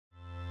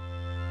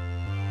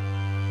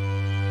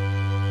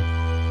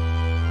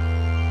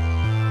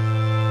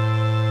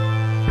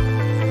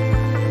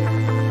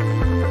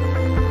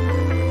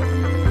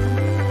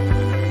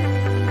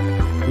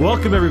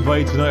Welcome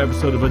everybody to another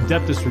episode of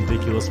Adeptus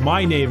Ridiculous.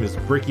 My name is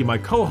Bricky, my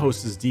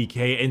co-host is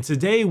DK, and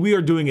today we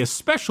are doing a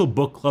special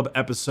book club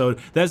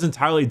episode that is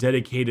entirely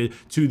dedicated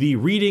to the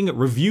reading,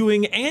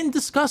 reviewing, and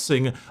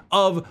discussing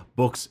of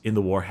books in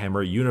the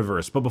Warhammer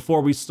universe. But before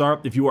we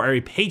start, if you are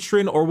a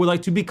patron or would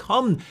like to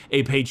become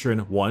a patron,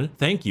 one,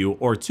 thank you,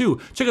 or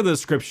two, check out the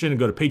description and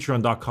go to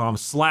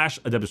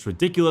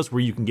patreon.com/AdeptusRidiculous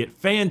where you can get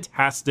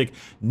fantastic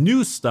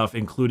new stuff,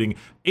 including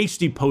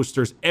HD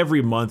posters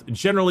every month,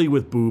 generally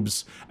with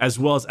boobs, as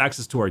well as access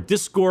to our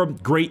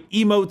Discord, great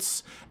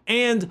emotes,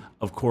 and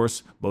of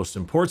course, most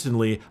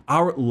importantly,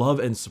 our love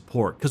and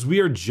support, because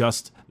we are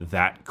just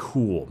that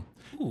cool.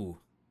 Ooh.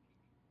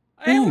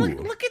 Hey,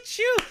 look at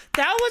you.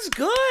 That was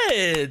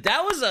good.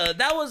 That was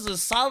a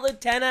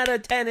solid 10 out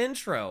of 10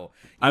 intro.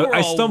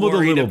 I stumbled a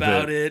little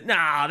about bit. It.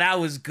 Nah, that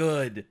was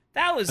good.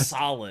 That was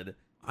solid.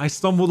 I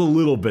stumbled a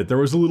little bit. There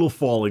was a little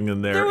falling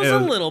in there. There was a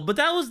little, but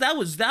that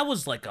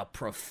was like a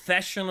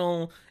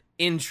professional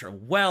intro.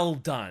 Well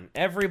done.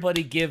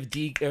 Everybody give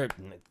me a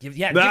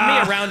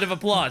round of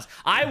applause.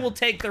 I will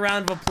take the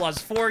round of applause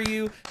for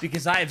you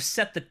because I have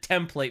set the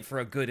template for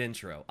a good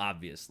intro,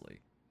 obviously.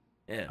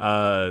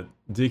 Yeah.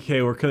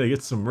 DK, where can I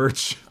get some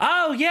merch?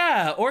 Oh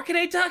yeah,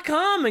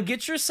 Orchid8.com and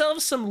get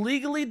yourself some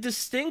legally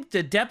distinct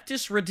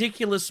Adeptus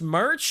Ridiculous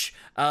merch.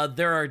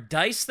 There are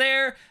dice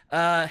there.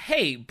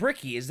 Hey,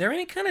 Bricky, is there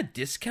any kind of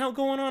discount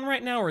going on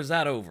right now, or is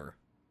that over?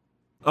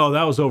 Oh,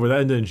 that was over. That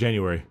ended in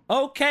January.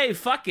 Okay,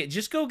 fuck it.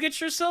 Just go get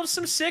yourself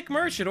some sick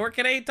merch at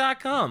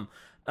Orchid8.com.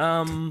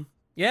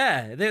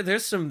 Yeah,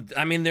 there's some.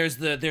 I mean, there's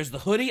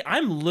the hoodie.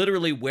 I'm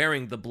literally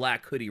wearing the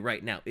black hoodie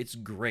right now. It's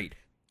great.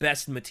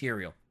 Best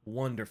material.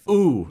 Wonderful.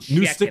 Ooh,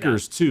 new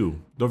stickers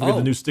too. Don't forget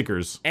the new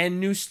stickers. And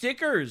new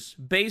stickers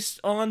based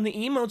on the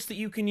emotes that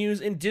you can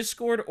use in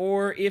Discord,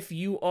 or if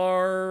you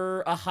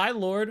are a High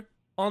Lord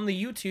on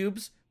the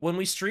YouTubes when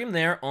we stream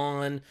there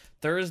on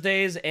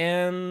Thursdays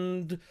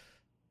and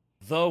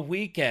the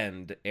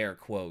weekend, air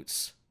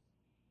quotes.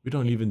 We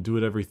don't even do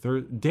it every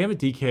Thursday. Damn it,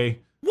 DK.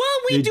 Well,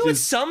 we do it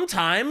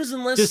sometimes,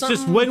 unless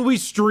just when we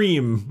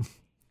stream.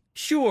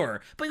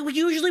 Sure, but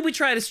usually we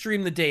try to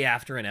stream the day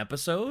after an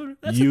episode.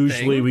 That's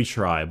usually we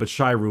try, but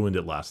Shy ruined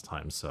it last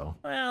time, so.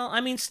 Well,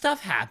 I mean,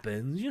 stuff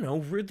happens. You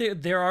know,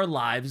 there are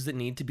lives that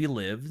need to be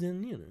lived,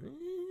 and you know.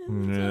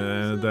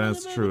 Yeah,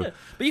 that's true.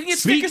 But you can get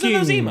stickers on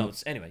those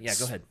emotes. Anyway, yeah,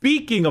 go ahead.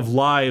 Speaking of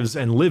lives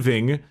and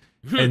living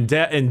and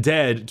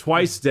dead,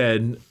 twice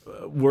dead,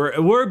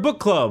 we're a book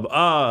club.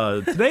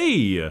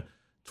 Today,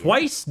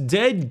 Twice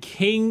Dead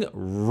King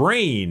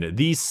Reign,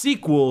 the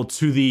sequel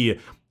to the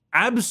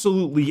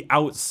absolutely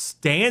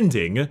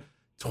outstanding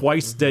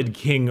Twice Dead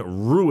King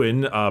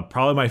Ruin,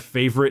 probably my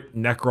favorite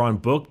Necron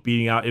book,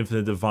 beating out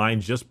Infinite Divine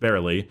just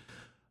barely.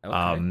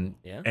 Okay.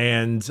 Yeah.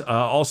 And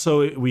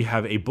also we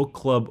have a book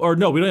club, or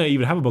no, we don't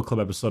even have a book club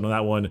episode on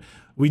that one.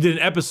 We did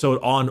an episode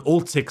on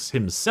Ultix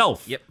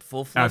himself. Yep,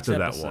 full-fledged after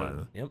episode. That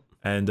one. Yep.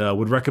 And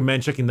would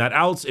recommend checking that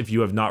out if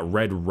you have not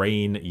read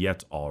Reign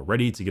yet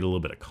already to get a little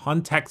bit of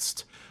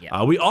context.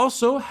 Yeah. We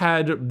also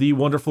had the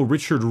wonderful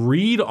Richard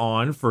Reed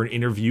on for an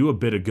interview a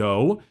bit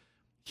ago.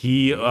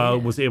 He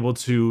was able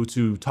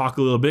to talk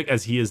a little bit,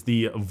 as he is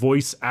the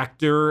voice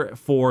actor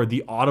for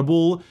the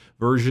Audible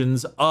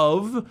versions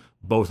of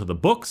both of the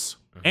books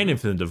and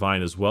Infinite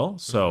Divine as well.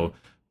 So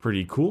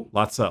pretty cool.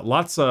 Lots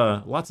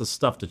of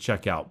stuff to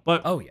check out.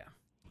 But oh yeah.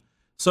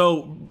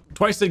 So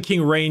Twice Dead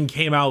King Reign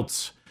came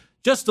out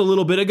just a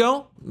little bit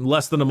ago,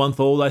 less than a month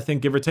old, I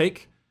think, give or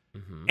take.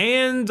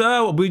 And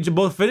we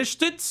both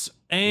finished it.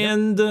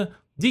 And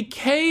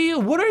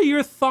DK, what are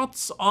your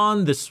thoughts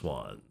on this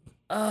one?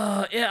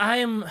 Yeah,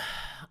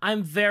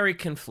 I'm very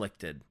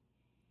conflicted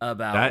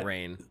about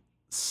Reign.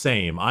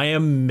 Same. I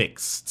am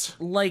mixed.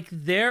 Like,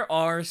 there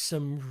are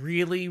some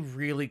really,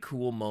 really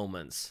cool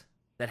moments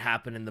that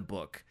happen in the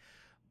book,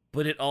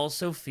 but it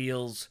also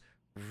feels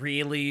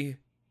really,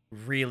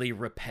 really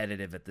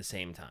repetitive at the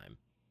same time.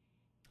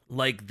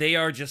 Like, they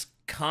are just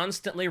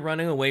constantly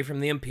running away from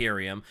the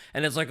Imperium,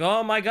 and it's like,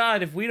 oh my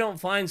god, if we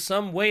don't find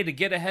some way to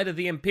get ahead of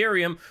the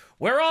Imperium,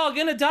 we're all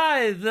gonna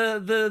die.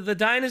 The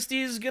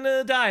dynasty's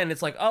gonna die. And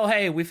it's like, oh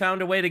hey, we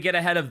found a way to get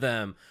ahead of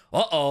them.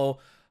 Uh-oh.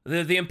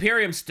 The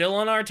Imperium's still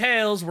on our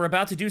tails. We're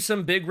about to do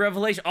some big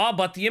revelation. Oh,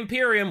 but the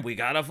Imperium, we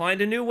gotta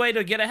find a new way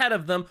to get ahead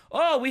of them.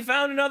 Oh, we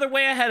found another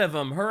way ahead of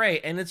them.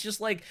 Hooray. And it's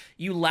just like,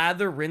 you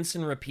lather, rinse,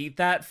 and repeat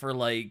that for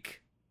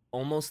like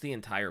almost the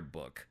entire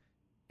book.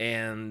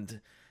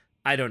 And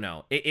I don't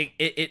know.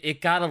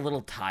 It got a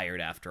little tired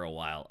after a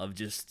while of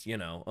just, you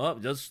know, oh,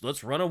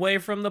 let's run away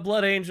from the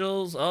Blood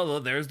Angels. Oh,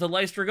 there's the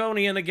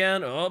Lystragonian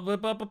again. Oh,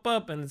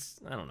 and it's,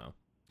 I don't know.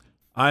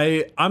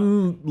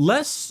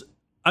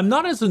 I'm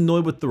not as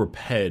annoyed with the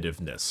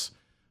repetitiveness.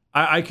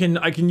 I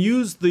can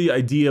use the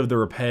idea of the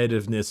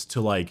repetitiveness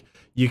to, like,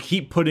 you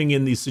keep putting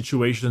in these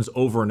situations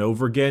over and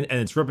over again, and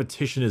its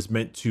repetition is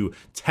meant to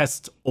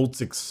test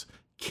Ultix's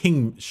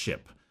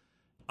kingship.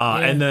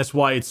 And that's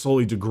why it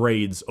slowly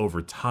degrades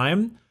over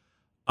time.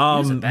 He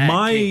was a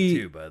bad king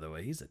too, by the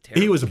way. He's a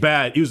terrible.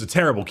 He was a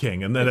terrible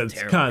king, and then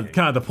it's kind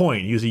of the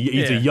point. He's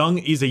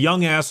a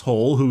young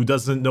asshole who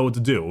doesn't know what to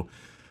do.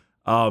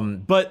 After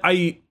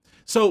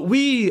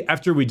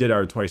we did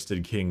our Twice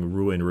Dead King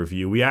Ruin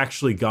review, we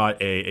actually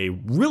got a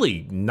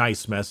really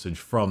nice message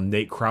from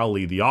Nate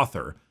Crowley, the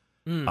author.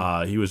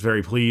 He was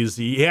very pleased.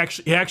 He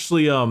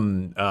actually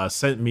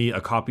sent me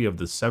a copy of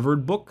the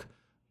Severed book,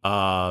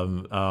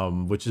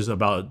 which is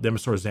about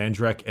Demisor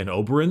Zandrek and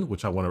Oberyn,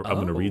 which I'm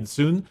gonna read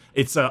soon.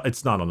 It's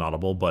not on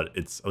Audible, but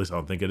at least I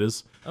don't think it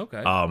is.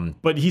 Okay.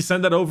 But he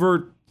sent that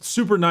over,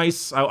 super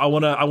nice. I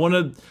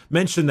wanna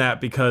mention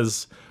that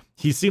because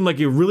he seemed like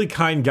a really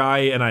kind guy,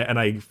 and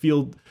I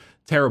feel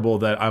terrible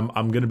that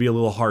I'm gonna be a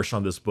little harsh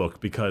on this book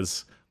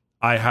because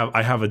I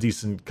have a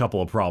decent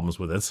couple of problems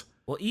with it.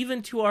 Well,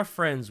 even to our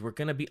friends, we're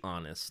gonna be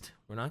honest.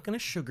 We're not gonna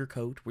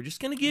sugarcoat. We're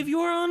just gonna give you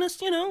our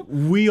honest,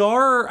 We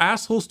are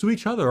assholes to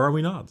each other, are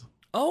we not?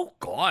 Oh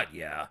God,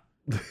 yeah.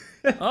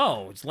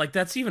 Oh, it's like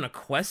that's even a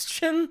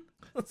question?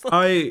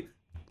 I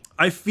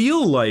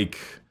feel like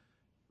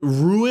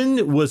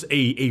Ruin was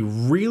a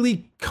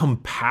really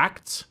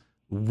compact,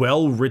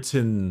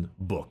 well-written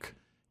book.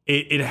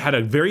 It had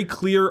a very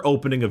clear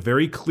opening, a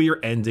very clear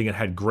ending. It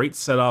had great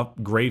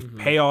setup, great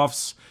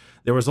payoffs.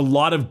 There was a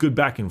lot of good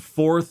back and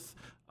forth.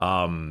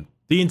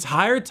 The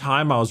entire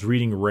time I was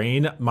reading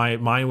Reign, my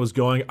mind was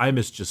going, I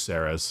miss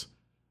Jacaerys.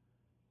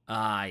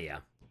 Yeah.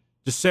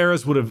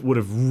 Jacaerys would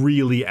have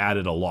really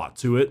added a lot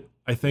to it,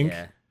 I think.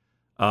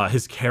 Yeah.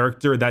 His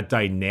character, that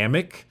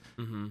dynamic.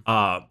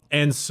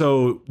 And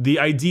so the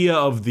idea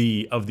of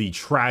the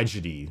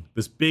tragedy,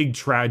 this big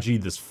tragedy,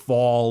 this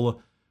fall,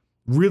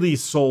 really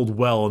sold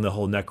well in the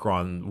whole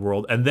Necron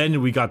world. And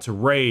then we got to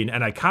Reign,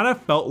 and I kind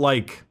of felt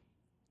like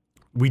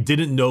we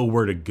didn't know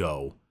where to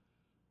go.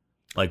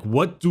 Like,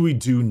 what do we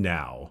do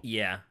now?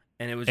 Yeah,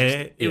 and it was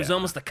just, it was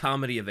almost a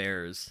comedy of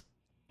errors.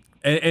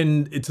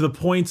 And to the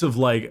point of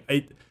like,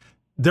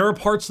 there are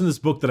parts in this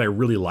book that I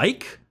really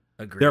like.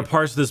 Agreed. There are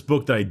parts of this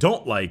book that I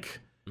don't like.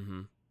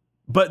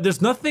 But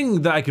there's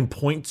nothing that I can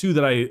point to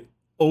that I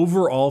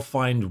overall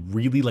find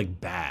really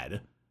like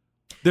bad.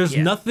 There's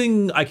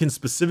nothing I can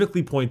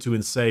specifically point to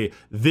and say,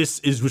 this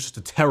is just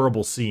a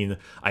terrible scene.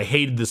 I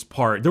hated this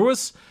part.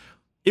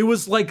 It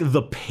was like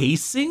the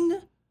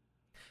pacing.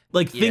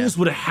 Like, things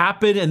would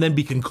happen and then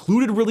be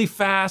concluded really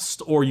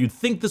fast, or you'd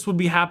think this would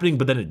be happening,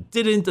 but then it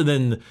didn't, and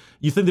then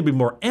you think there'd be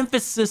more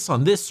emphasis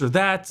on this or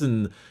that,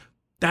 and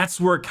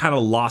that's where it kind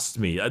of lost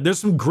me. There's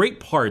some great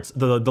parts.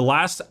 The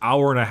last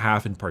hour and a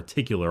half in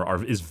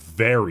particular is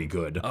very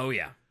good. Oh,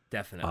 yeah,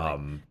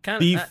 definitely.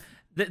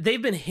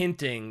 They've been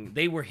hinting,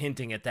 they were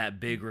hinting at that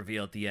big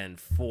reveal at the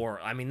end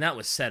I mean, that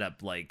was set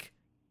up, like,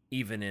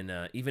 even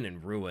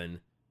in Ruin,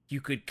 you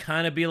could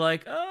kind of be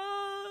like,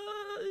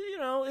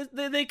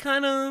 they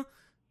kind of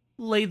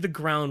laid the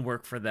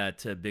groundwork for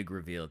that big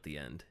reveal at the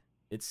end.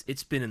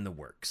 It's been in the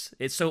works.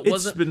 It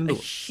wasn't a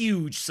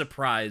huge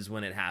surprise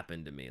when it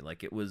happened to me.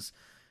 Like, it was,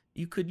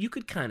 you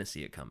could kind of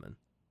see it coming.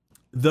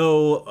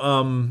 Though,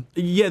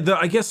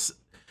 I guess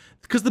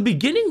because the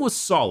beginning was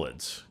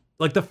solid.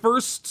 Like, the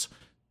first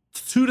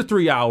 2 to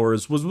 3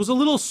 hours was a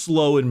little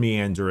slow and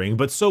meandering,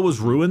 but so was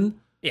Ruin.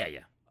 Yeah.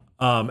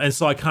 And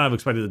so I kind of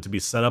expected it to be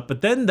set up,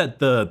 but then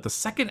the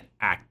second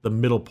act, the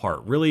middle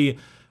part, really,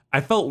 I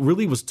felt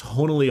really was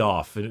tonally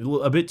off and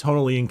a bit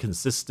tonally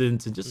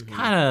inconsistent and just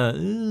kind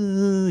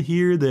of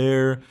here,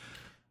 there.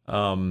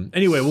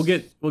 Anyway, we'll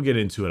get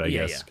into it, I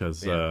guess, because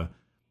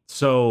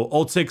so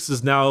Ultix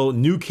is now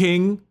new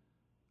king.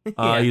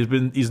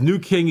 He's new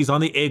king. He's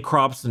on the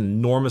Acrops, an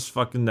enormous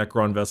fucking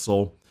Necron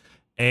vessel,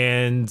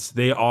 and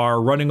they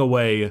are running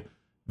away,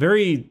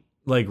 very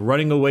like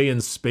running away in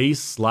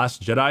space,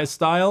 Last Jedi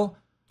style.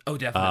 Oh,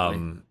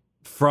 definitely.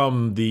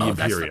 From the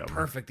Imperium. That's the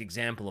perfect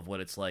example of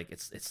what it's like.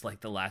 It's like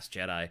the Last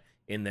Jedi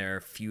in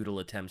their futile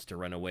attempts to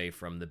run away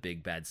from the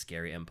big bad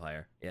scary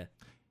Empire.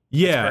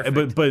 Yeah,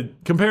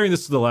 but comparing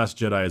this to the Last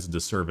Jedi is a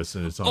disservice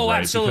in its own right. Oh,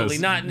 absolutely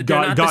not.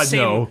 They're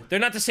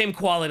not the same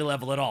quality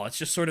level at all. It's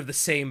just sort of the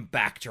same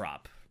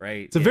backdrop,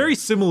 right? It's a very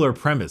similar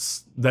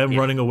premise, them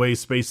running away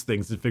space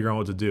things and figuring out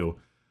what to do.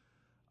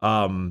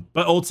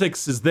 But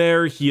Ultix is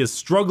there. He is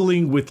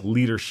struggling with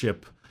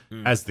leadership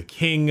as the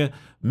king.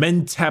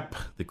 Mentep,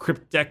 the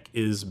Cryptek,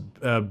 is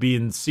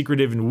being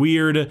secretive and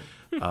weird.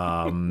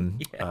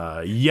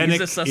 Yenneck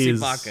he's a sussy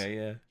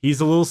baka, he's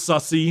a little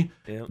sussy.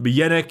 Yeah. But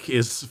Yenneck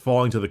is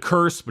falling to the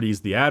curse, but he's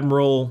the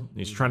admiral.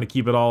 He's trying to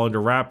keep it all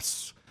under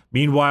wraps.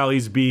 Meanwhile,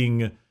 he's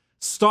being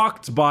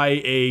stalked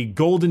by a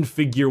golden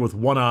figure with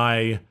one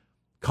eye,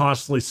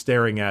 constantly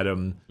staring at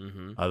him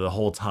the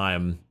whole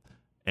time,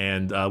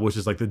 and which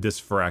is like the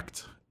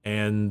Disfrect.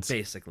 And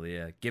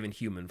basically, given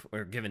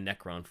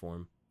Necron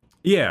form.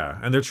 Yeah,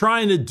 and they're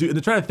trying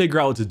to figure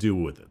out what to do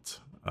with it,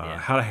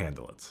 how to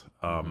handle it.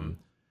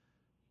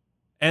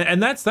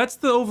 And that's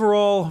the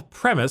overall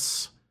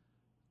premise.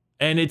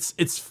 And it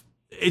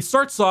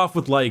starts off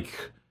with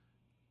like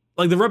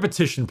the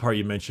repetition part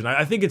you mentioned.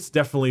 I think it's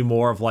definitely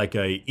more of like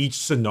each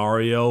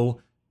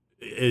scenario,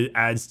 it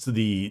adds to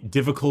the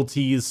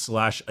difficulties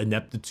 /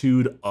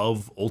 ineptitude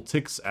of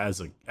Ultix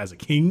as a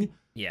king.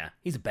 Yeah,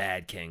 he's a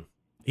bad king.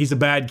 He's a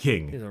bad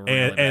king. He's a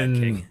really bad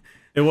king.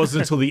 It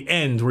wasn't until the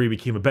end where he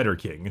became a better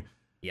king.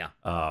 Yeah.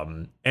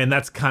 And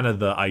that's kind of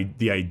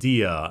the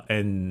idea,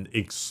 and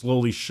it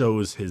slowly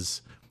shows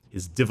his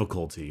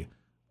difficulty.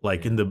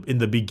 Like in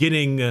the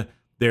beginning,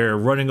 they're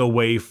running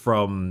away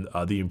from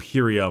the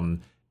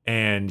Imperium,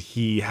 and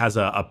he has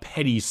a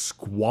petty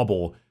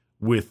squabble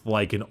with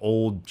like an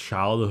old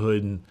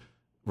childhood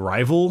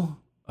rival.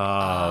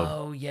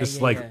 Oh yeah, This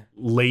yeah, like yeah.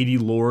 Lady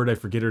Lord, I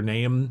forget her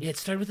name. Yeah, it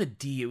started with a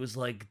D. It was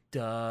like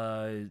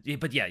yeah,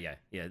 but yeah.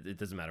 It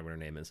doesn't matter what her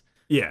name is.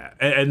 Yeah,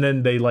 and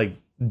then they like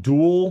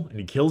duel, and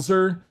he kills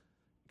her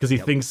because he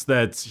thinks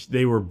that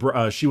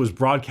she was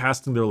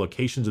broadcasting their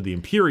location to the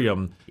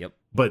Imperium. Yep.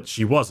 But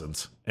she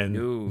wasn't, and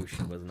No,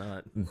 she was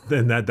not.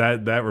 Then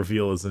that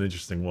reveal is an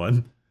interesting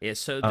one. Yeah,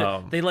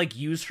 so they like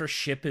use her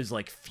ship as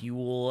like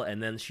fuel,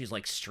 and then she's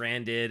like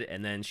stranded,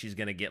 and then she's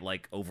gonna get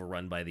like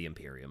overrun by the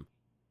Imperium.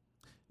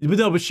 But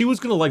no, but she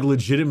was gonna like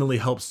legitimately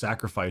help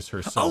sacrifice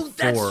herself. Oh,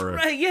 that's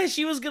right. Yeah,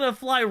 she was gonna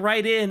fly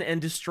right in and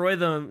destroy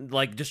them,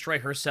 like destroy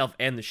herself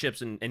and the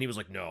ships, and he was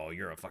like, "No,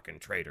 you're a fucking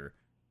traitor.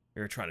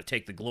 You're trying to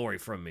take the glory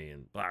from me."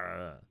 And blah,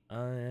 blah,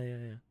 blah.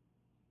 Yeah.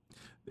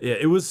 Yeah,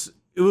 it was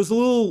a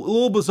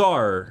little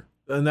bizarre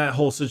in that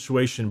whole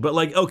situation, but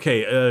like,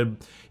 okay,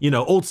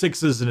 Old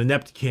Six is an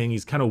inept king.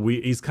 He's kind of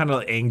he's kind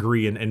of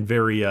angry and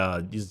very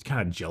he's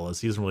kind of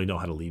jealous. He doesn't really know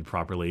how to lead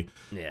properly.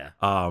 Yeah.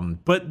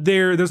 But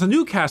there's a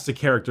new cast of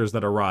characters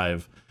that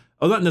arrive.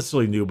 Oh, not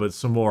necessarily new, but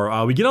some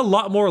more. We get a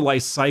lot more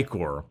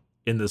Lysaikor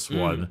in this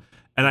one,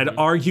 and I'd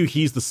argue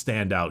he's the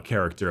standout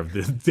character of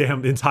the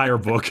damn entire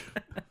book.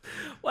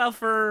 Well,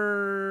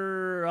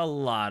 for a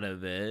lot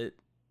of it.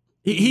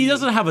 He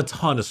doesn't have a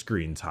ton of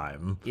screen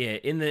time. Yeah,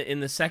 in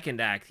the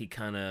second act, he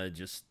kind of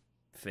just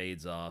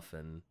fades off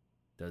and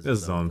does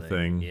his own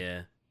thing.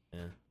 Yeah.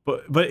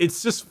 But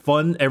it's just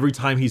fun every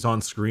time he's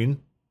on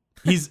screen.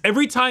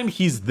 Every time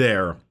he's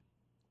there,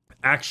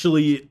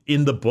 actually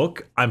in the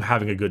book, I'm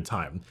having a good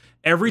time.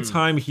 Every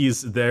time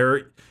he's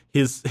there,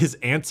 his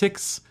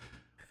antics.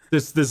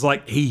 There's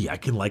like, hey, I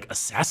can like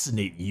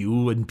assassinate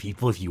you and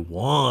people if you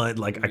want.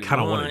 Like I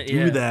kind of want to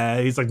do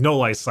that. He's like, no,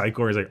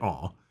 Lysaikor. He's like,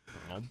 oh.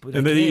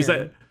 And then he's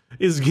like,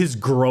 his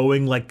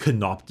growing like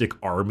canoptic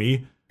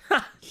army.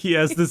 He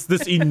has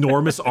this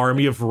enormous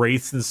army of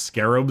wraiths and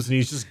scarabs, and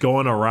he's just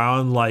going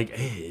around like,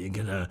 hey,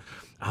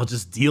 I'll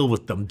just deal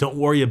with them. Don't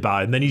worry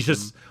about it. And then he's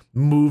just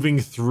moving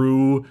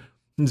through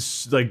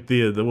like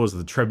the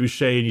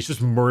trebuchet, and he's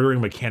just murdering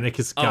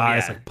Mechanicus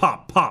guys. Like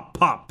pop, pop,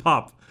 pop,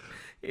 pop.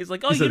 He's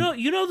like, oh,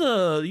 you know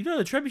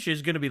the trebuchet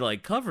is gonna be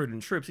like covered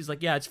in troops. He's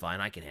like, yeah, it's fine.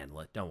 I can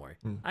handle it. Don't worry.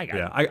 I got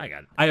it. I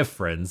got it. I have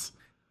friends.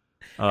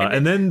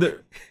 And then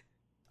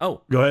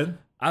go ahead.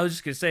 I was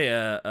just gonna say,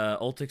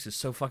 Ultix is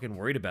so fucking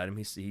worried about him.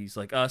 He's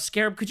like,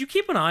 Scarab, could you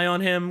keep an eye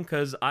on him?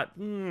 Cause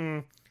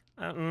I'm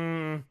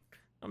not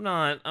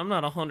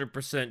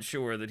 100%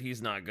 sure that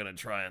he's not gonna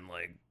try and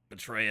like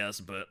betray us,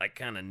 but I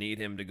kind of need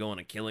him to go on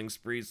a killing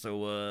spree.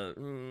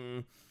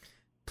 So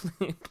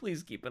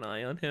please keep an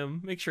eye on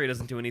him. Make sure he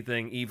doesn't do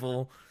anything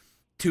evil,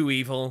 too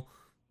evil.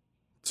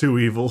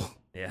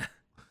 Yeah.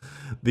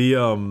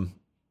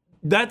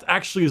 That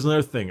actually is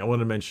another thing I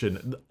want to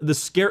mention.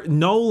 The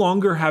no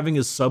longer having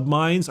his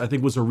submines, I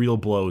think, was a real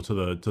blow to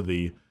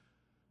the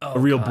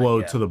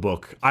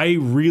book. I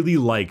really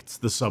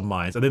liked the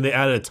submines. I think they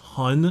added a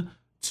ton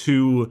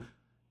to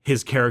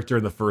his character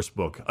in the first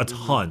book, a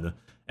ton,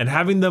 and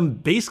having them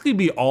basically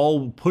be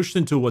all pushed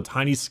into a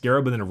tiny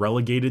scarab and then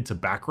relegated to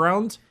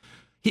background.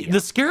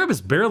 The scarab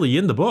is barely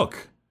in the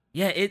book.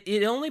 Yeah,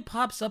 it only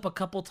pops up a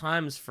couple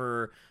times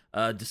for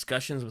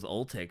discussions with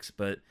Ultix,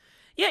 but.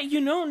 Yeah,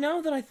 now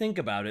that I think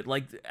about it,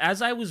 like,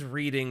 as I was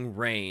reading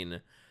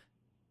Rain,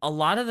 a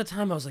lot of the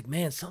time I was like,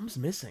 man, something's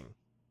missing.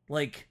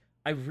 Like,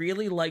 I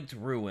really liked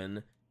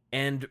Ruin,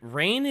 and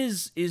Rain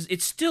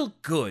it's still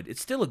good.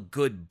 It's still a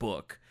good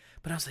book.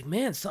 But I was like,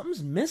 man,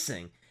 something's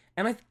missing.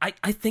 And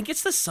I think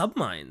it's the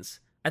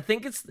submines. I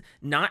think it's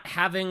not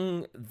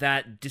having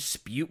that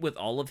dispute with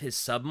all of his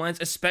submines,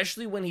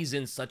 especially when he's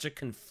in such a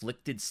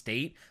conflicted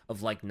state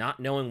of, like,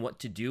 not knowing what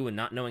to do and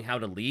not knowing how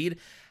to lead.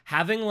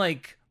 Having,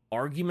 like,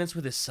 arguments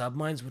with his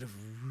submines would have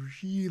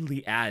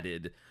really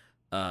added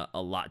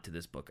a lot to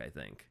this book, I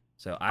think.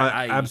 So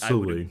I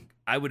absolutely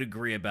I would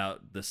agree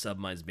about the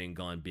submines being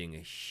gone being a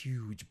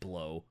huge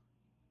blow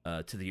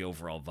to the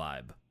overall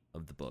vibe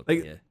of the book.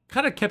 Like,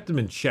 kind of kept him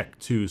in check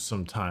too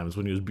sometimes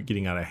when he was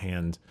getting out of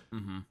hand.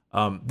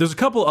 There's a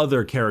couple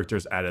other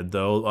characters added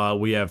though.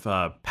 We have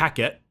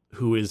Paquette,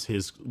 who is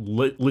his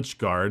Lich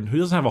Guard, who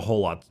doesn't have a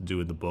whole lot to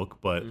do in the book,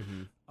 but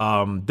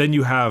then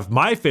you have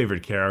my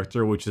favorite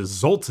character, which is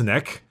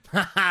Zoltanek.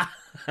 I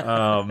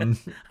love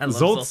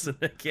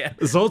Zoltanek, yeah.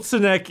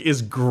 Zoltanek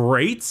is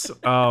great.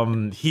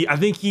 I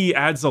think he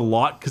adds a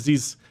lot because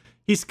he's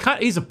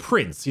a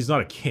prince. He's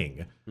not a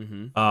king.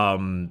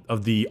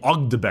 Of the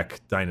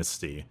Ogdebek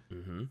dynasty,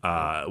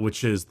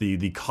 which is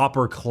the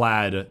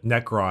copper-clad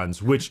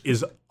Necrons, which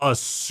is a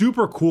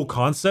super cool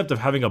concept of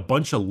having a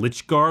bunch of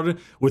Lich Guard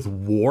with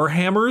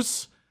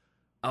warhammers.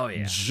 Oh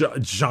yeah,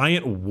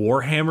 giant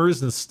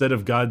warhammers instead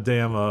of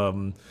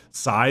goddamn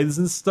scythes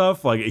and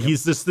stuff. Like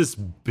he's just this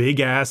big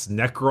ass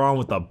Necron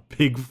with a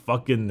big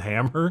fucking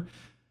hammer.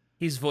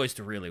 He's voiced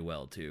really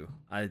well too.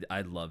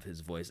 I love his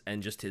voice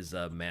and just his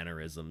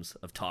mannerisms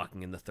of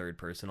talking in the third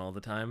person all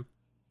the time.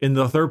 In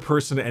the third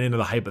person and into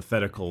the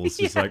hypotheticals,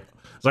 it's like,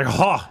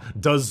 ha!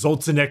 Does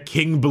Zoltanek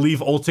King believe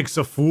Oltik's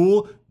a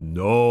fool?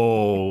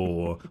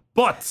 No,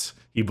 but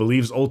he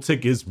believes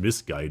Oltik is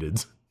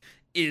misguided.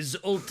 Is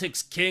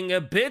Oltik's king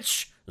a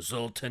bitch?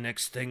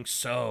 Zoltanek thinks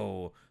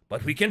so,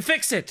 but we can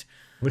fix it.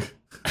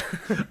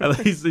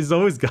 he's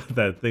always got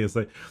that thing. It's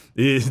like,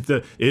 is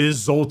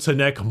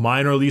Zoltanek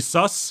minorly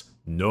sus?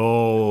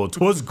 No,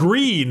 'twas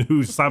Green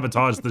who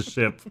sabotaged the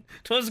ship.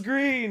 'Twas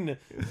Green.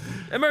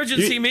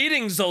 Emergency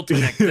meeting,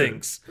 Zoltanek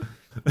thinks.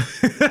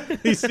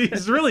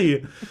 he's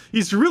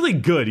really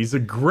good. He's a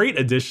great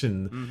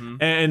addition,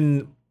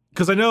 and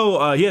because I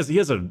know he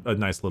has a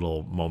nice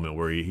little moment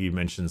where he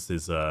mentions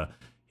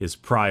his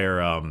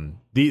prior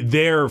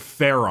their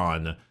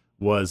Pharaon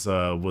was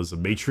a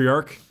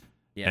matriarch.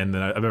 Yeah. And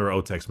then I remember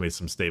Otex made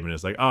some statement.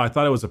 It's like, oh, I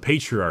thought it was a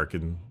patriarch.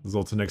 And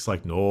Zoltanek's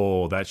like,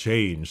 no, that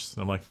changed.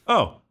 And I'm like,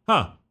 oh,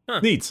 huh.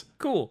 Neat.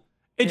 Cool.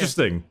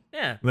 Interesting.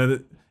 Yeah. And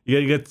then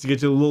you get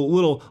you a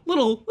little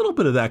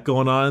bit of that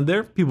going on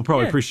there. People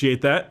probably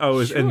appreciate that.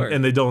 Oh, sure.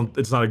 and they don't,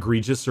 it's not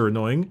egregious or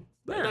annoying.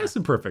 Yeah. Nice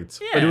and perfect.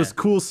 Yeah. But it was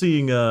cool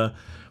seeing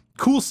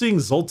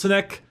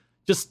Zoltanek.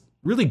 Just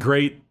really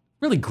great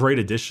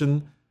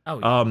addition. Oh,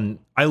 yeah.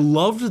 I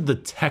loved the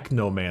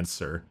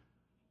Technomancer.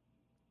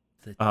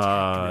 The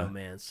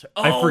Technomancer.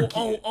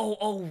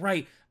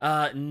 Right.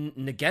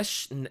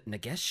 Nageshkin?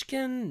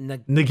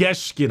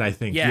 Nageshkin, I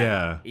think.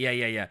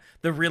 Yeah.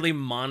 The really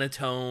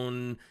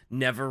monotone,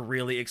 never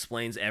really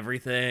explains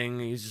everything.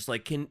 He's just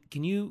like, can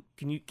you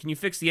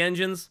fix the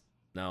engines?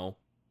 No.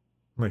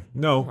 I'm like,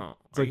 no.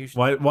 It's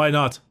like, why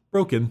not?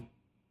 Broken.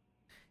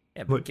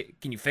 Yeah, but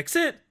can you fix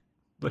it?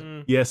 Like,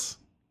 yes.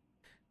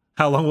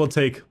 How long will it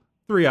take?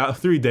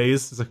 3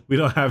 days. It's like, we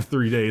don't have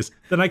 3 days.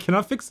 Then I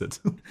cannot fix it.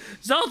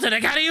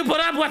 Zoltanek, how do you put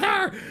up with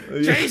her?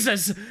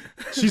 Jesus.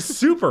 She's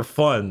super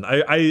fun.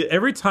 I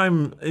every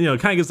time, kind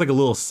of gives like a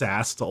little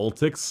sass to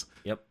Oltix.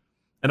 Yep.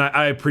 And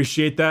I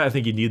appreciate that. I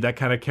think you need that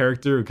kind of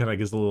character who kind of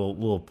gives a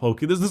little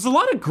pokey. There's a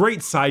lot of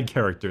great side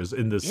characters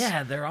in this.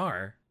 Yeah, there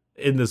are.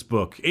 In this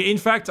book. In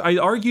fact, I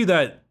argue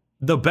that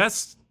the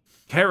best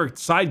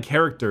side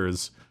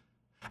characters,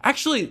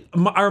 actually,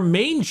 our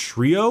main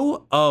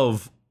trio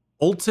of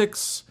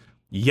Oltix,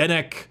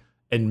 Yenek,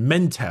 and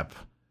Mentep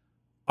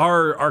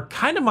are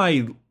kind of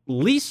my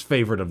least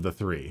favorite of the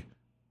three.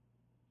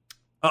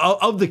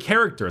 Of the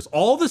characters.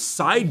 All the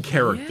side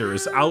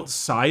characters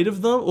outside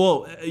of them,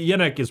 well,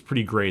 Yenek is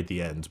pretty great at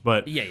the end,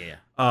 but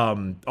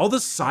all the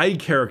side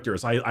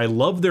characters, I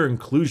love their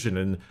inclusion.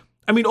 And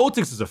I mean,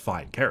 Oltix is a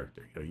fine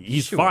character.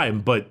 He's fine,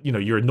 but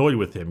you're annoyed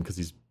with him because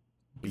he's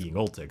being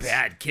Oltix.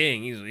 Bad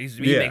king. He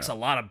makes a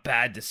lot of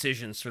bad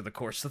decisions through the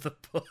course of the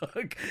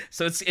book.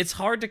 So it's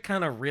hard to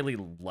kind of really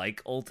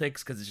like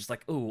Oltix because it's just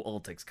like, ooh,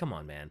 Oltix, come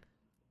on, man.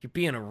 You're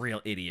being a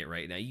real idiot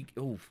right now.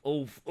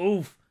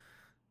 Oof.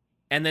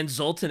 And then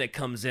Zoltanek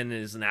comes in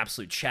and is an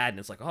absolute Chad, and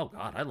it's like, oh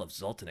god, I love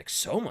Zoltanek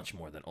so much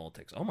more than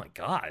Oltix. Oh my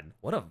god,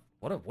 what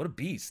a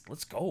beast.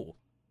 Let's go.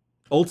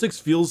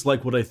 Oltix feels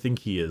like what I think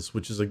he is,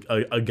 which is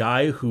a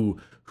guy who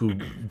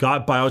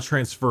got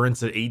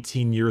biotransference at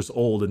 18 years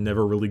old and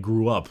never really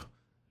grew up.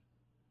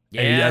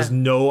 Yeah. And he has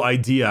no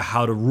idea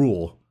how to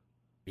rule.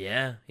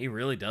 Yeah, he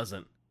really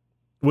doesn't.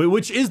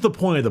 Which is the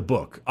point of the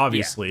book,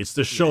 obviously. Yeah. It's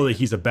to show that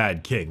he's a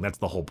bad king. That's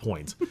the whole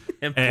point.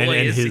 And boy,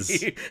 is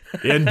he.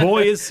 And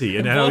boy, is he.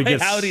 And how he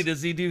gets, howdy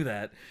does he do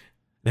that.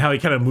 And how he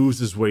kind of moves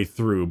his way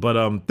through.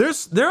 But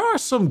there are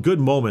some good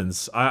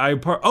moments.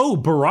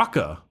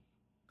 Baraka.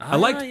 I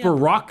liked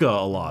Baraka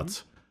a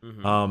lot.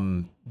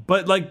 Mm-hmm.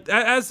 But like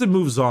as it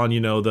moves on,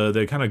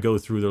 they kind of go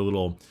through their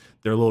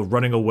little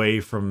running away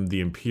from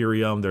the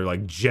Imperium. They're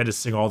like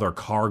jettisoning all their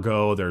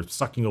cargo. They're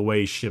sucking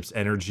away ship's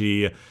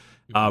energy.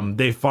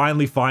 They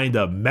finally find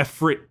a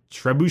Mefrit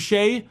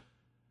trebuchet.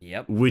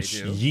 Yep.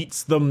 Which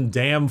yeets them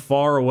damn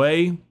far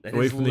away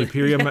from the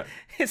Imperium.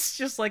 It's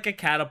just like a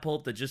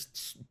catapult that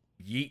just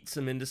yeets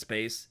them into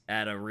space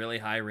at a really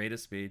high rate of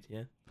speed.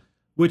 Yeah.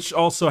 Which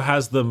also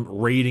has them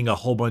raiding a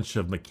whole bunch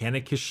of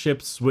Mechanicus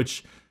ships,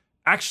 which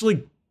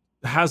actually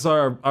has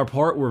our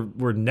part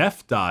where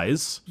Neff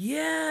dies.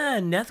 Yeah,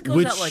 Neff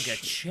goes out like a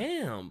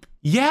champ.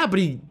 Yeah, but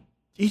he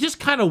just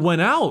kind of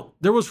went out.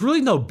 There was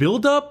really no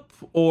buildup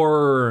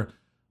or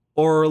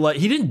like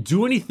he didn't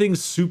do anything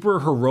super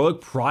heroic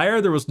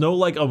prior. There was no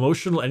like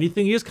emotional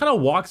anything. He just kind of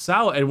walks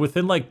out, and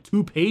within like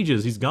 2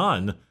 pages, he's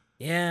gone.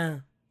 Yeah,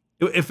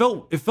 it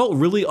felt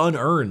really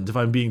unearned, if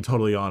I'm being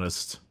totally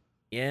honest.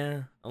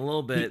 Yeah, a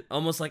little bit.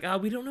 Almost like,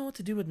 we don't know what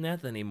to do with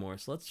Neth anymore,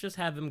 so let's just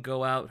have him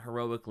go out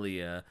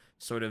heroically,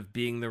 sort of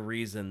being the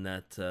reason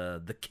that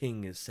the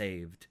king is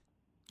saved.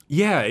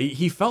 Yeah,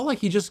 he felt like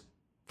he just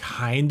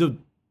kind of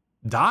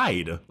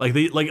died.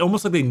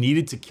 Almost like they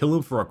needed to kill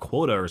him for a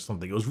quota or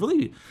something. It was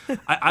really,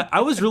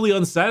 I was really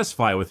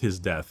unsatisfied with his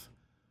death.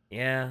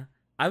 Yeah,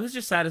 I was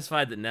just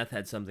satisfied that Neth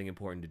had something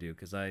important to do,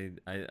 because I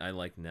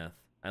like Neth.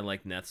 I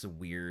like Neth's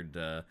weird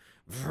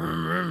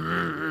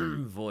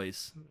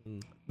voice.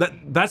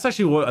 That's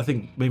actually what I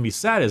think made me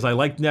sad is I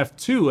like Neff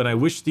too, and I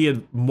wished he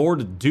had more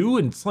to do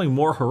and something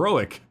more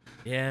heroic.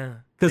 Yeah,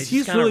 because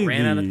he's really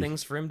ran out of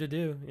things for him to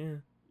do. Yeah.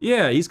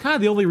 Yeah, he's kind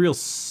of the only real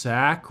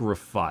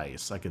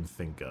sacrifice I can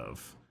think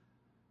of.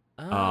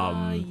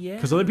 Yeah.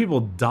 Because other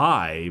people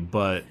die,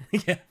 but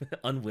yeah,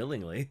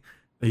 unwillingly.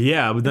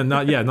 Yeah, but then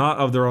not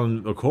of their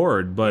own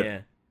accord. But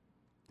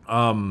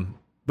yeah.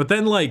 But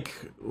then like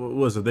what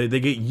was it? They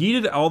get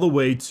yeeted all the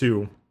way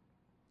to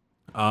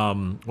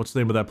what's the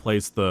name of that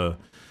place? The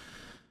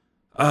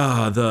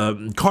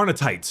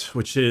Carnotite,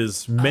 which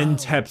is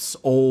Mentep's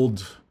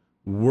old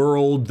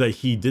world that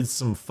he did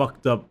some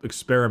fucked up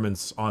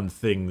experiments on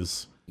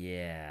things.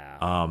 Yeah.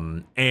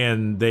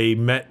 And they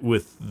met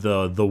with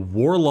the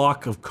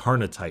Warlock of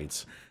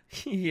Carnotite.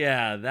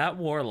 Yeah, that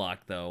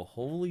Warlock though.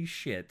 Holy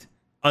shit.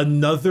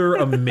 Another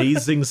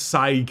amazing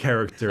side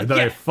character that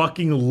I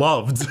fucking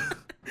loved.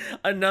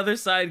 Another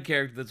side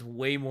character that's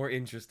way more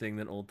interesting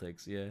than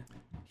Oltix, yeah.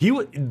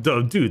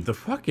 Dude, the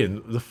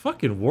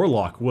fucking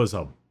Warlock was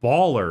a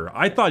baller.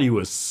 I thought he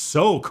was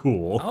so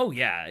cool. Oh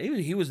yeah,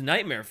 he was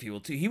nightmare fuel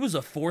too. He was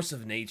a force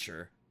of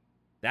nature.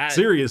 That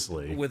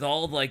seriously, with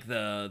all like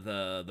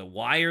the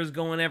wires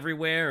going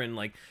everywhere and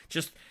like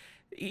just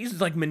he's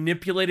like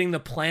manipulating the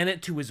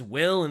planet to his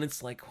will, and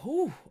it's like,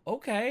 oh,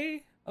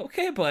 okay,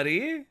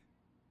 buddy.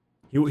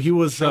 He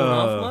was showing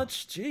off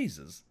much,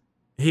 Jesus.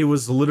 He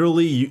was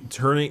literally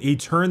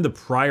turned the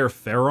Prior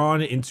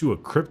Theron into a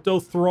crypto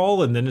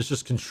thrall, and then it's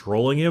just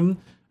controlling him.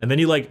 And then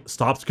he like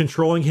stops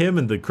controlling him,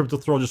 and the crypto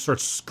thrall just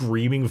starts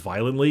screaming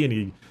violently, and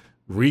he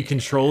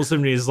recontrols him,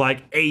 and he's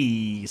like,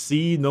 "Hey,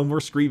 see, no more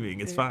screaming.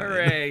 It's fine.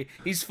 Hooray!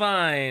 He's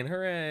fine.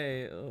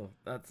 Hooray!" Oh,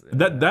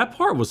 that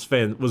part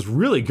was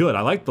really good.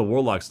 I like the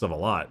Warlock stuff a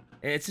lot.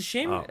 It's a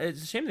shame.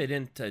 It's a shame they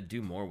didn't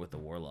do more with the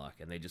Warlock,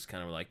 and they just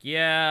kind of were like,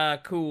 "Yeah,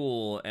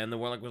 cool." And the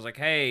Warlock was like,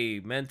 "Hey,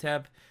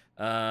 Mentep,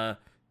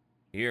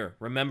 here,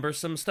 remember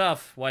some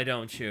stuff. Why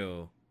don't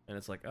you?" And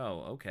it's like,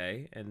 "Oh,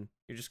 okay." And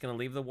you're just gonna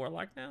leave the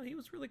Warlock now? He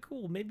was really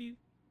cool. Maybe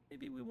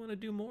we want to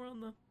do more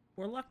on the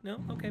Warlock. No,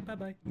 okay,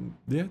 bye.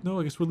 Yeah, no,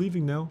 I guess we're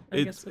leaving now.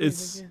 Yeah.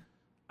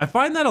 I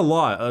find that a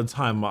lot of the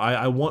time.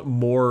 I want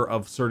more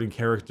of certain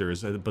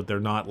characters, but they're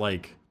not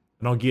like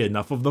I don't get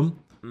enough of them.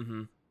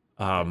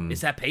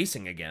 It's that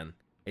pacing again.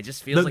 It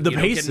just feels like you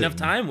don't get enough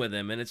time with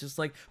him, and it's just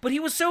like, but he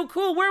was so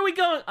cool. Where are we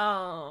going?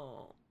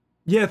 Oh.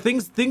 Yeah,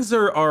 things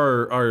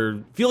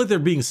are feel like they're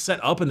being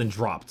set up and then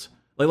dropped.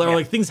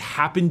 Like things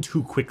happen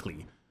too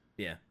quickly.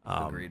 Yeah,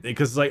 agreed.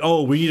 Because it's like,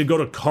 oh, we need to go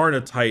to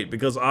Carnotite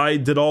because I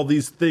did all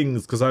these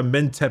things because I'm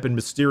Mentep and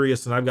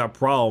mysterious and I've got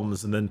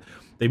problems. And then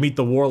they meet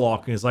the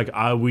Warlock and it's like,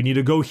 we need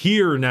to go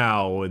here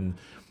now. And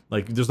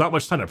like, there's not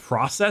much time to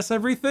process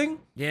everything.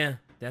 Yeah,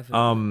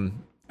 definitely.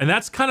 And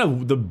that's kind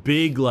of the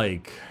big,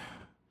 like,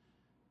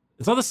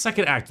 it's not the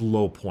second act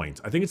low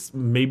point. I think it's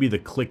maybe the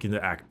click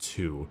into act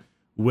 2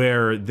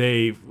 where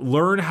they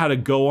learn how to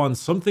go on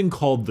something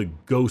called the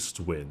Ghost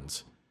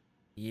Wind.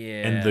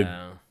 Yeah. And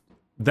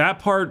this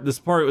part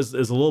is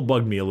a little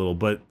bugged me a little,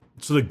 but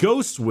so the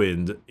Ghost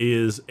Wind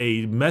is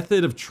a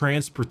method of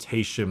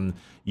transportation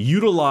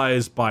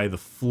utilized by the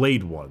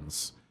Flayed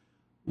Ones,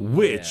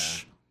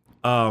 which,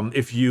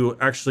 if you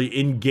actually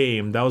in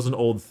game, that was an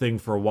old thing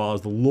for a while.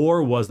 The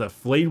lore was that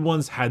Flayed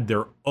Ones had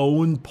their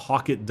own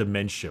pocket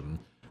dimension,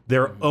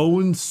 their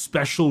own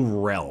special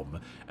realm,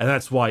 and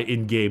that's why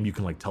in game you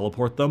can like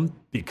teleport them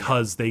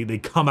because they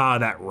come out of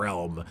that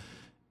realm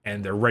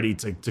and they're ready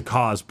to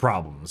cause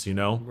problems, you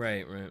know?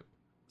 Right.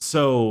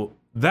 So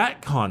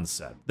that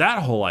concept,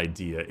 that whole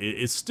idea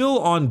is still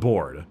on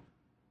board.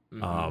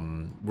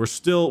 We're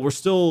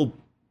still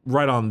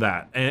right on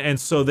that. And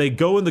so they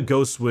go in the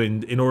Ghost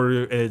Wind in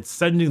order, it's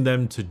sending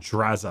them to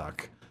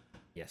Drazak.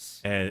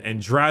 Yes.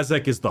 And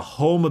Drazak is the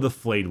home of the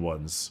Flayed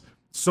Ones,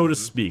 so to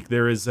speak.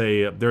 There is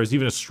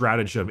even a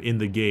stratagem in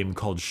the game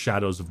called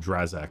Shadows of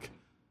Drazak,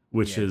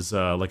 which is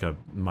like a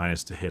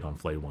minus to hit on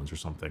Flayed Ones or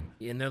something.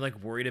 And they're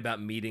like worried about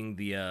meeting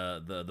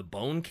the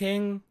Bone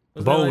King.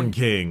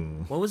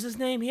 King. What was his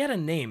name? He had a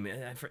name.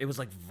 It was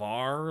like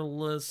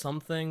Varla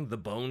something, the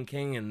Bone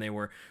King, and they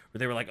were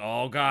like,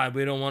 "Oh God,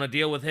 we don't want to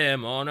deal with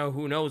him. Oh no,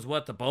 who knows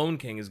what the Bone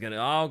King is gonna?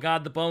 Oh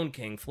God, the Bone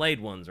King, Flayed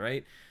Ones,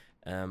 right?"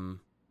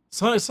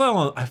 So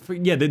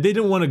they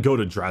didn't want to go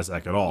to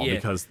Drazak at all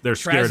because they're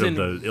scared of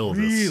the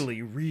illness.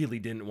 Really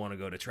didn't want to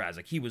go to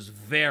Drazak. He was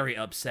very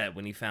upset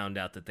when he found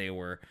out that they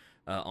were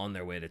on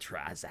their way to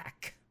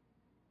Drazak.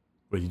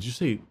 Wait, did you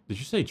say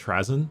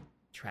Trazin?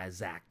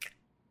 Drazak.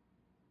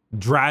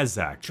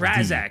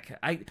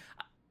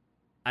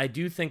 I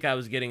do think I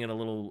was getting it a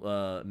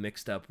little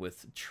mixed up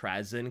with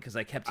Trazin because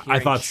I kept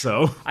hearing. I thought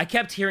so. I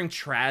kept hearing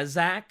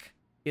Trazak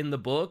in the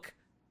book,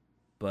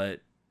 but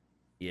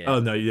yeah. Oh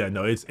no,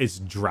 it's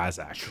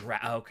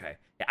Drazak. Okay,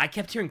 yeah, I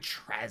kept hearing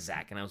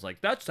Trazak, and I was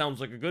like, that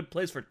sounds like a good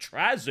place for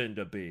Trazin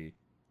to be.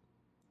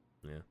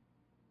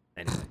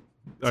 Yeah.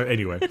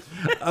 Anyway,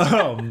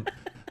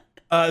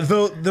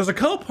 though there's a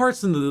couple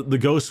parts in the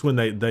Ghost Wind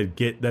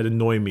that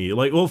annoy me.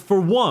 Like, well,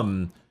 for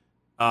one.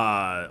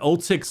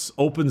 Ultix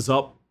opens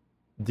up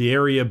the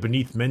area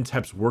beneath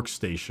Mentep's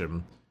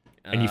workstation,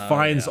 and he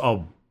finds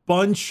a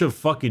bunch of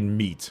fucking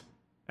meat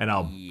and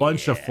a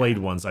bunch of flayed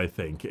ones, I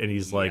think. And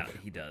he's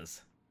like, he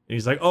does. And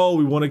he's like, oh,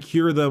 we want to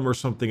cure them or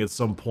something at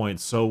some point,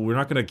 so we're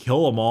not gonna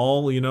kill them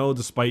all, you know,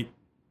 despite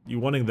you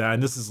wanting that.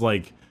 And this is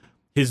like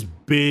his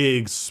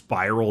big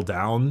spiral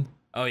down.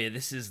 Oh yeah,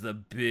 this is the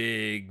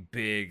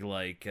big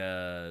like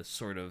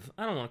sort of,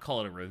 I don't want to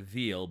call it a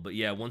reveal, but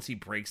yeah, once he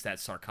breaks that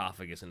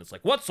sarcophagus and it's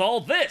like, what's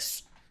all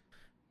this?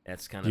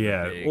 That's kind of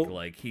a big,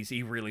 like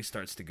he really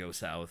starts to go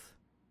south.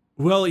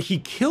 Well, he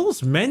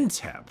kills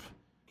Mentep,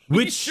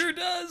 which he sure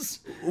does.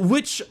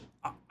 Which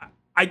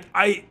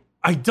I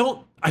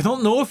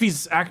don't know if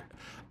he's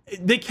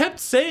they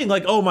kept saying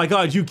like, oh my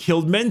god, you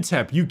killed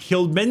Mentep, you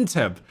killed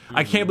Mentep.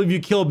 I can't believe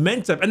you killed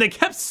Mentep, and they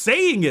kept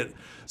saying it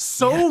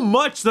so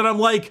much that I'm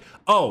like,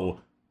 oh,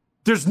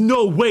 there's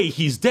no way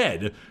he's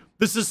dead.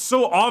 This is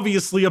so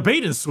obviously a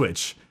bait and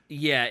switch.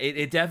 Yeah,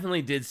 it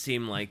definitely did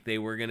seem like they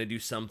were gonna do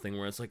something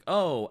where it's like,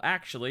 oh,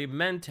 actually,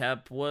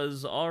 Mentep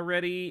was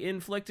already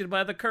inflicted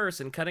by the curse,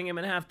 and cutting him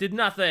in half did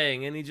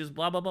nothing, and he just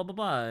blah blah blah blah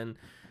blah. And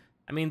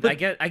I mean, I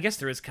guess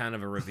there is kind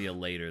of a reveal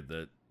later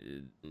that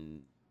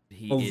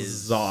he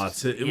is.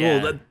 Zot.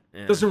 Well, that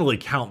doesn't really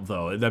count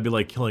though. That'd be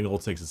like killing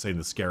Ultix and saying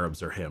the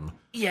scarabs are him.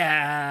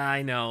 Yeah,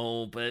 I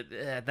know, but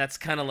that's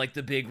kind of like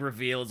the big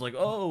reveal. It's like,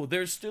 oh,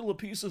 there's still a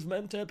piece of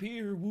Mentep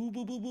here. Woo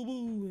boo boo boo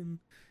boo. And,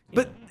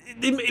 but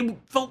it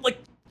felt like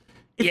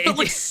felt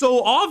like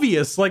so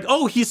obvious. Like,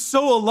 oh, he's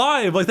so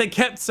alive. Like they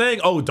kept saying,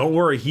 oh, don't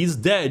worry, he's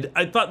dead.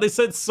 I thought they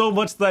said so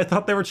much that I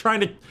thought they were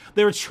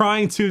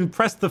trying to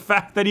impress the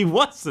fact that he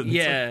wasn't.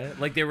 Yeah,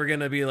 like they were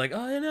gonna be like,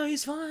 oh no,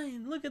 he's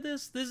fine. Look at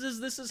this.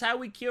 This is how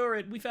we cure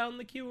it. We found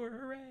the cure.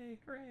 Hooray,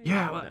 hooray.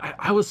 Yeah,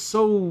 I was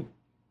so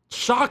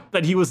shocked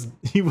that he was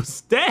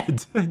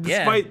dead,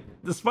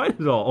 despite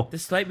it all.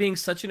 Despite being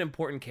such an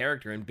important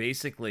character and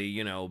basically,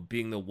 you know,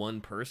 being the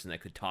one person that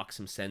could talk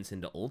some sense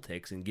into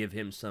Ultix and give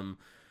him some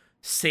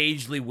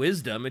sagely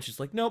wisdom, it's just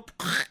like, nope.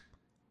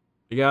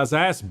 He got his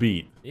ass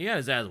beat. He got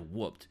his ass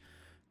whooped.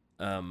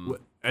 And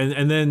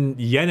then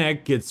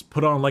Yenneck gets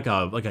put on like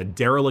a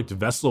derelict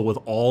vessel with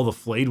all the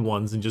flayed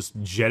ones and just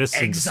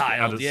jettisoned,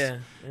 exiled.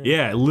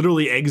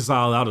 Literally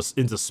exiled out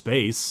into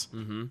space.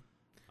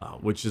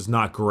 Which is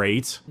not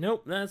great.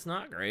 Nope, that's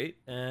not great.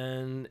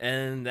 And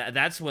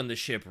that's when the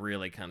ship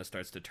really kind of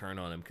starts to turn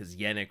on him, because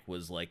Yenneck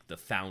was like the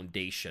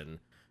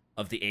foundation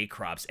of the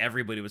Acrops.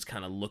 Everybody was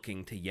kind of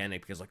looking to Yenneck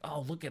because like,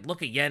 oh, look at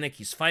Yenneck,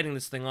 he's fighting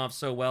this thing off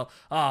so well.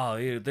 Oh,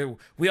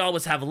 we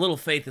always have a little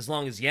faith as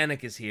long as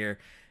Yenneck is here.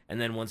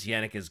 And then once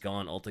Yenneck is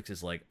gone, Ultix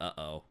is like,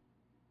 uh-oh,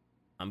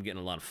 I'm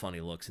getting a lot of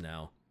funny looks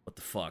now. What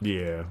the fuck?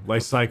 Yeah,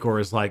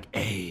 Lysaikor is like,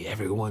 hey,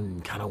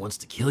 everyone kind of wants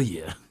to kill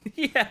you.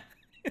 Yeah.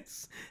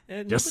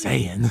 Just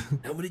saying.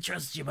 Nobody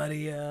trusts you,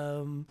 buddy.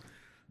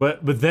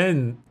 But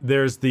then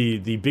there's the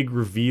big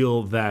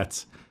reveal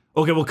that,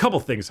 okay, well, a couple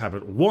things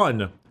happen.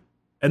 One,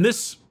 and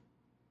this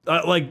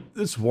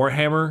this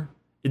Warhammer,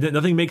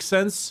 nothing makes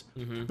sense,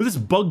 but this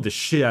bugged the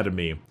shit out of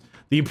me.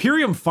 The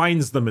Imperium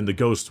finds them in the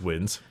Ghost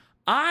Wind.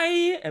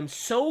 I am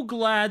so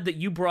glad that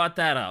you brought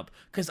that up,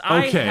 because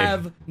I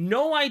have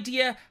no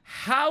idea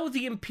how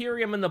the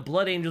Imperium and the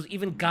Blood Angels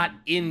even got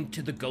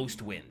into the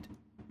Ghost Wind.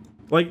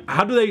 Like,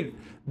 how do they...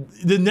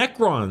 The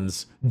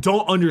Necrons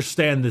don't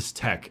understand this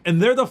tech,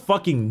 and they're the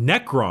fucking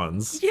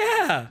Necrons.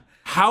 Yeah.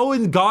 How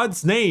in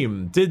God's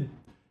name did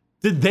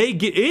they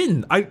get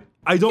in? I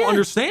don't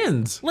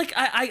understand. Like,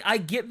 I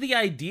get the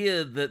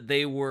idea that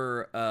they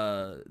were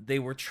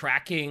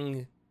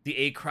tracking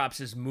the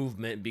Acrops'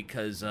 movement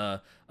because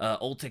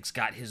Ultix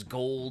got his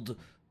gold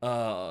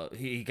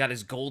he got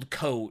his gold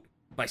coat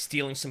by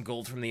stealing some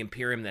gold from the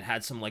Imperium that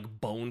had some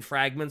like bone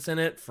fragments in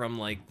it from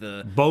like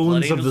the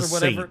bones of the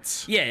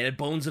saints. Yeah, it had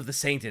bones of the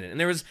saint in it. And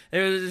there's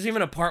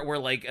even a part where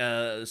like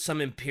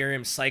some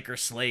Imperium psyker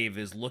slave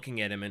is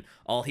looking at him and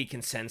all he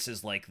can sense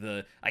is like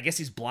I guess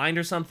he's blind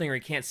or something, or he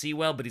can't see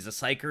well, but he's a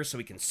psyker, so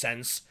he can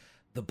sense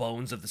the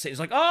bones of the saint. He's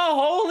like,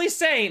 oh, holy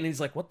saint! And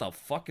he's like, what the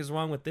fuck is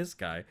wrong with this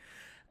guy?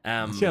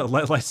 Yeah,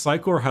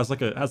 Lysaikor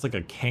has like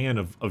a can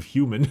of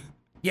human.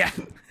 Yeah.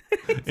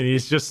 And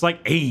he's just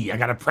like, hey, I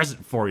got a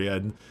present for you.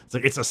 And it's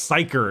like, it's a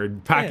psyker.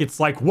 And Packet's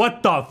like,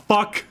 what the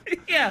fuck?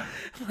 Yeah,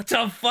 what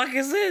the fuck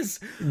is this?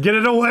 Get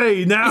it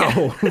away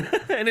now. Yeah.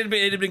 And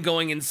it had been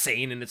going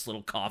insane in its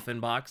little coffin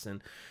box.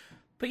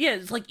 But yeah,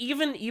 it's like,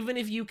 even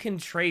if you can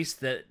trace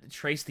the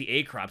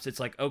Acrops, it's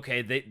like,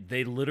 okay,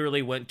 they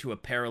literally went to a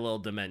parallel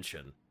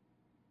dimension.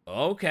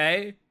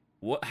 Okay.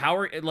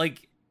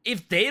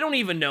 If they don't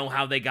even know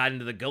how they got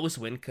into the Ghost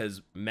Wind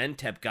because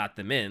Mentep got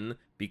them in,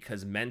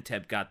 because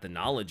Mentep got the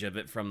knowledge of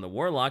it from the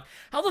Warlock,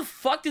 how the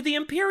fuck did the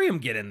Imperium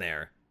get in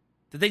there?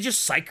 Did they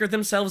just psyker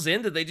themselves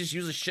in? Did they just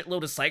use a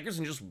shitload of psykers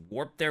and just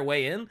warp their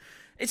way in?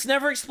 It's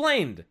never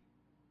explained.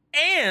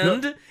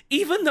 And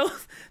even though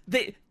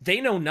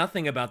they know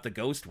nothing about the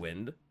Ghost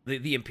Wind,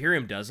 the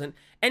Imperium doesn't,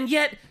 and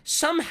yet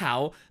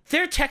somehow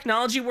their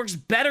technology works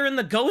better in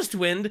the Ghost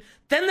Wind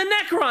than the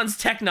Necrons'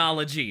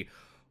 technology.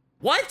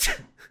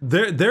 What?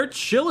 They're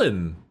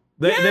chilling.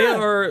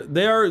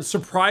 They are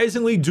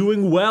surprisingly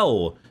doing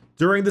well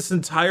during this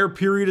entire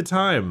period of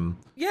time.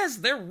 Yes,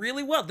 they're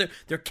really well.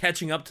 They're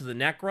catching up to the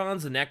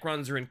Necrons. The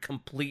Necrons are in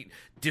complete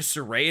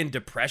disarray and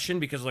depression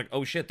because, like,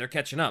 oh shit, they're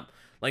catching up.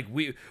 Like,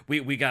 we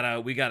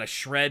gotta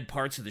shred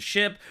parts of the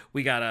ship.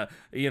 We gotta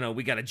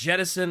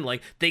jettison.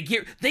 Like, they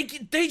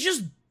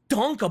just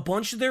dunk a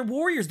bunch of their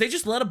warriors. They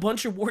just let a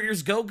bunch of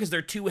warriors go because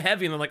they're too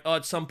heavy, and they're like, oh,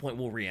 at some point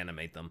we'll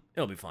reanimate them.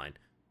 It'll be fine.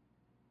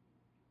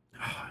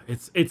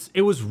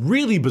 It was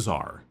really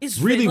bizarre. It's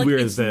really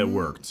weird that it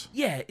worked.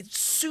 Yeah, it's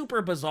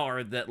super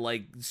bizarre that,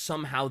 like,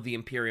 somehow the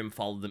Imperium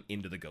followed them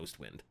into the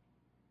Ghostwind.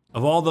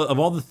 Of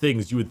all the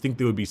things, you would think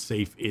they would be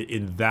safe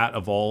in that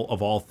of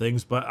all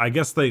things, but I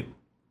guess they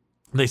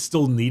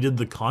still needed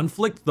the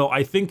conflict, though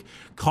I think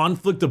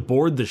conflict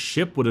aboard the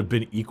ship would have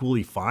been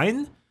equally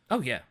fine.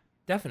 Oh yeah,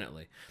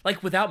 definitely.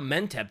 Like, without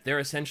Mentep, they're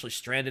essentially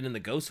stranded in the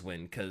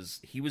Ghostwind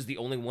because he was the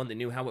only one that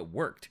knew how it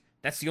worked.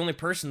 That's the only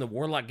person the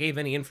Warlock gave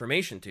any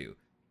information to.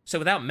 So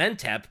without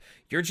Mentep,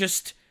 you're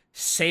just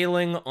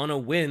sailing on a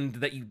wind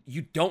that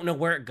you don't know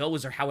where it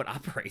goes or how it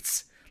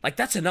operates. Like,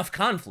 that's enough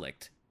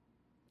conflict.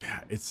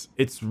 Yeah,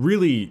 it's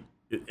really...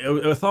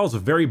 I thought it was a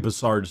very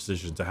bizarre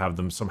decision to have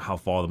them somehow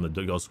follow them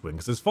to Ghostwind,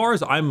 because as far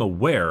as I'm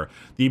aware,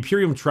 the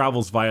Imperium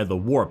travels via the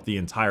warp the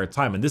entire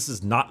time, and this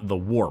is not the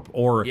warp,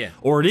 or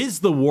it is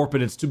the warp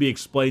and it's to be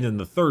explained in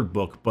the third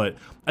book, but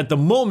at the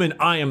moment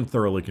I am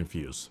thoroughly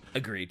confused.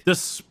 Agreed.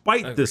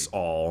 Despite this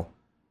all,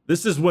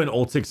 this is when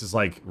Ultix is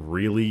like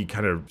really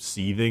kind of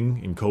seething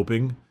and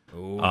coping.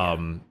 Ooh,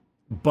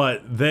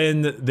 But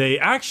then they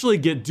actually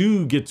get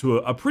to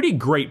a pretty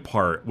great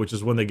part, which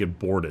is when they get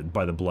boarded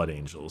by the Blood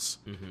Angels.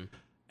 Mm-hmm.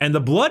 And the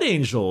Blood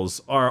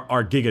Angels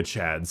are Giga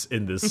Chads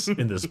in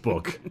this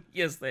book.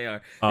 Yes, they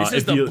are. This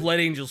is the Blood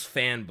Angels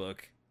fan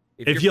book.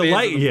 If you you're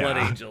like fans of the Blood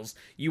Angels,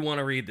 you want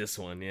to read this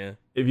one, yeah.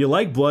 If you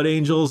like Blood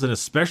Angels, and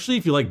especially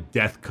if you like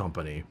Death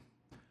Company,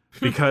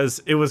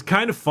 because it was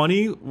kind of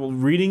funny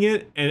reading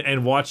it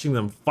and watching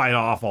them fight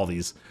off all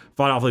these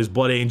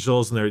Blood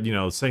Angels, and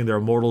they're saying they're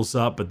immortals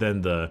up, but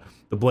then the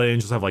Blood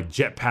Angels have like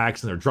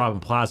jetpacks and they're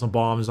dropping plasma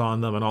bombs on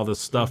them and all this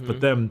stuff. Mm-hmm.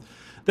 But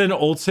then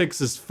Ultix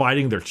is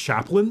fighting their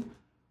chaplain.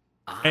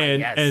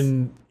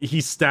 And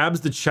he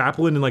stabs the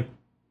chaplain in like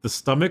the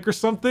stomach or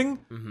something.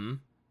 Mm-hmm.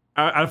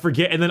 I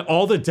forget. And then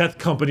all the Death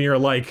Company are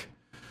like,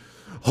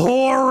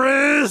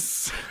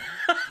 Horus!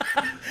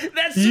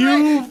 That's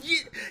you right.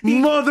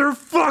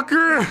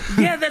 motherfucker!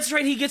 Yeah, that's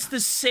right. He gets the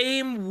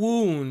same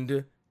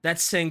wound that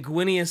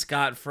Sanguinius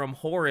got from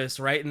Horus,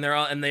 right?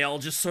 And they all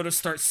just sort of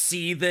start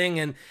seething,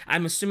 and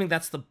I'm assuming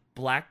that's the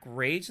Black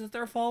Rage that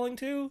they're falling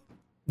to?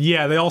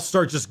 Yeah, they all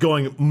start just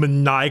going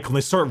maniacal, and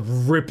they start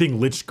ripping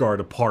Lichguard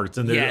apart,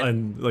 and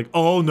and like,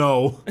 oh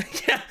no.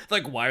 Yeah,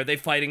 like, why are they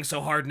fighting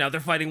so hard now? They're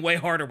fighting way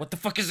harder. What the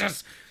fuck is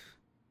this?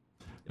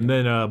 And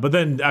then, but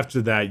then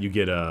after that, you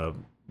get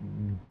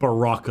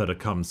Baraka to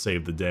come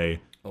save the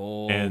day.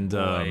 Oh, and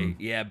boy.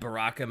 Yeah,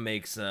 Baraka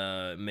makes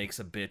a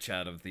bitch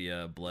out of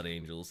the Blood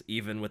Angels.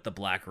 Even with the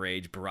Black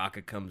Rage,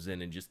 Baraka comes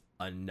in and just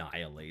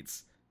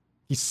annihilates.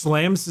 He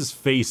slams his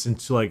face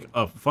into like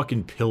a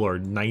fucking pillar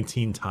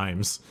 19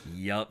 times.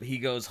 Yup, he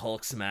goes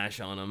Hulk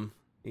smash on him.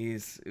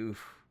 He's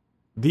oof.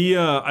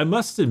 I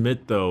must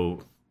admit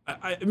though,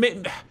 I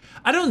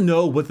don't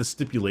know what the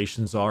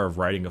stipulations are of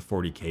writing a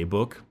 40K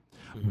book,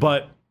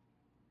 but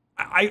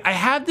I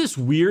had this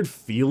weird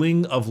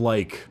feeling of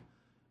like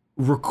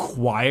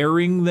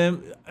requiring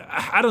them.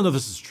 I don't know if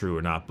this is true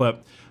or not,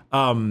 but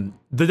the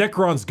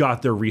Necrons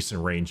got their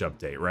recent range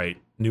update, right?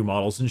 New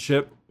models and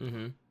shit.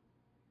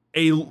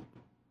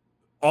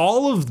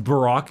 All of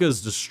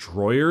Baraka's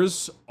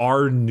destroyers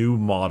are new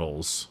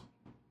models.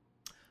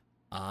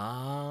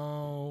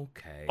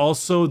 Okay.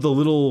 Also, the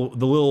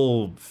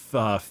little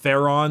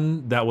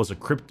Pharaon that was a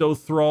crypto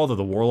thrall that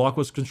the Warlock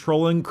was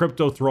controlling.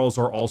 Crypto thralls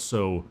are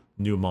also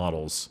new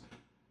models,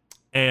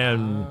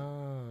 and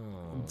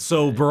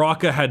so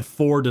Baraka had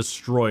 4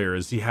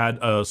 destroyers. He had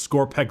a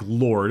Scorpec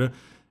Lord.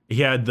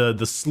 He had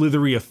the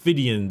Slithery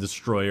Ophidian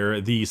destroyer,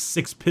 the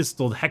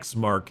 6-pistoled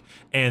Hexmark,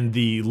 and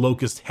the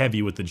Locust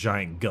Heavy with the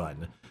giant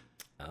gun.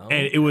 Okay.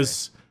 And it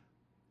was,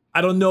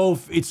 I don't know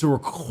if it's a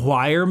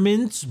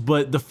requirement,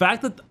 but the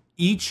fact that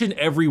each and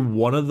every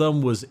one of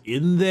them was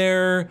in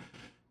there,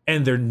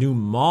 and they're new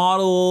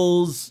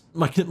models,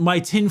 my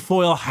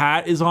tinfoil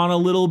hat is on a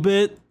little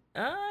bit.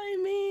 I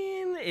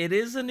mean, it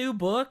is a new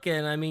book,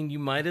 and I mean, you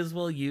might as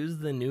well use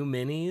the new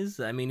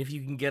minis. I mean, if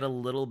you can get a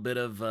little bit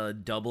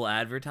of double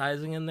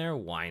advertising in there,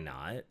 why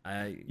not?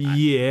 I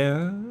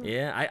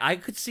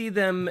could see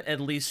them at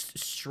least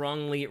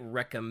strongly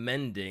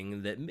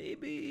recommending that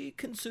maybe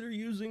consider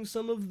using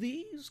some of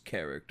these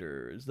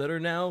characters that are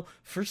now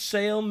for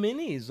sale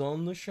minis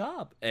on the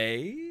shop,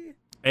 eh?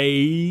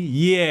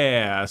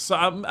 Yeah. So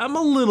I'm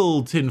a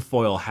little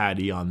tinfoil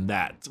hatty on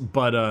that,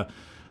 but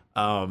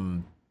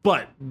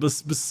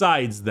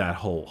besides that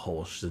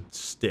whole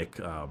shtick,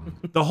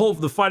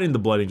 the fighting the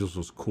Blood Angels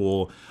was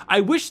cool.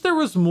 I wish there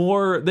was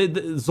more. The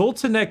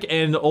Zoltanek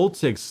and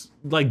Ultix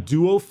like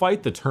duo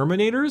fight the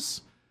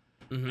Terminators,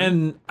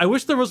 and I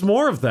wish there was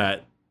more of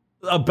that.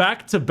 a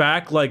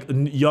back-to-back like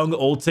young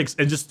Oltix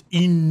and just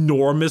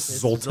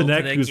enormous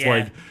Zoltanek, who's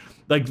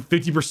like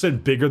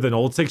 50% bigger than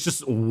Oltix,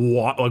 just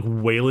like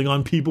wailing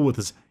on people with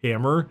his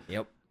hammer.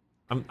 Yep.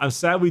 I'm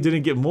sad we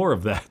didn't get more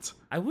of that.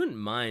 I wouldn't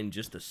mind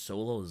just a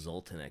solo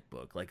Zoltanek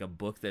book, like a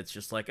book that's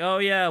just like, oh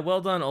yeah,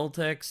 well done,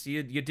 Oltix,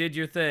 you did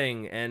your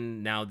thing,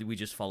 and now we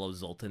just follow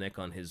Zoltanek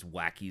on his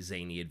wacky,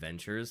 zany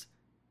adventures.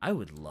 I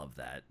would love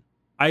that.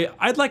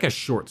 I'd like a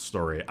short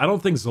story. I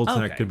don't think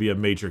Zoltanek could be a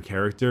major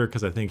character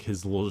because I think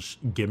his little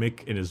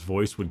gimmick and his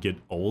voice would get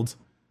old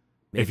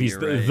if he's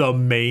the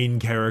main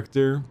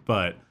character,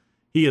 but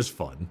he is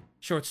fun.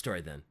 Short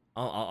story then.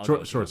 I'll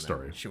short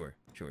story. Sure.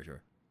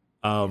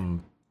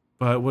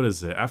 But what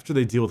is it? After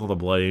they deal with all the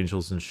Blood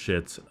Angels and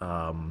shit,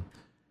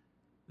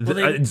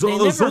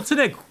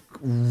 Zoltanek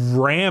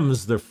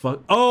rams their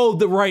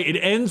right. It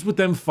ends with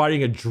them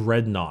fighting a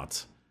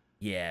dreadnought.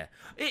 Yeah,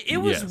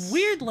 it was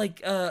weird,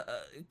 like,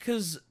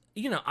 because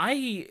you know,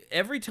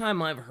 every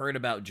time I've heard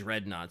about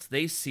dreadnoughts,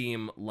 they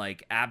seem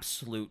like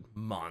absolute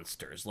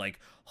monsters. Like,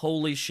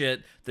 holy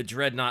shit, the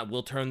dreadnought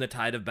will turn the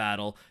tide of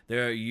battle.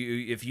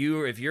 If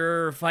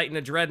you're fighting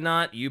a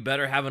dreadnought, you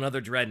better have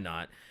another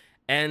dreadnought,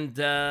 and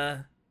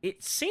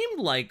it seemed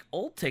like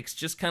Oltix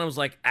just kind of was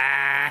like,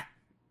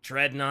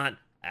 dreadnought,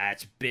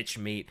 it's bitch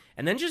meat,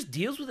 and then just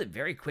deals with it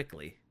very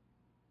quickly.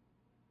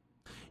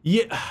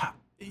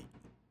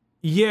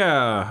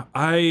 Yeah,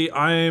 I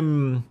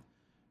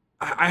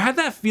had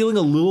that feeling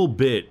a little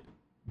bit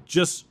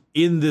just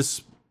in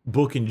this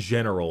book in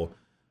general,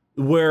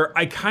 where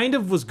I kind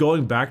of was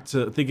going back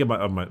to thinking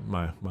about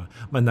my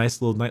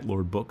nice little Night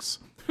Lord books,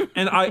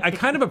 and I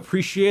kind of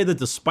appreciated that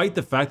despite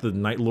the fact that the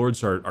Night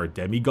Lords are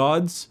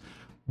demigods,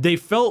 they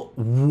felt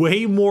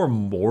way more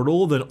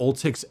mortal than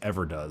Oltix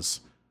ever does.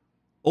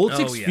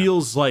 Oltix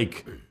feels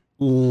like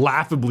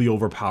laughably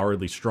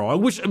overpoweredly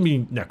strong, which, I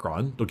mean,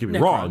 Necron, don't get me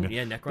wrong.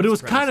 Yeah, Necron's but it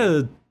was kind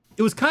of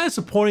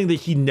disappointing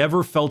that he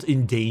never felt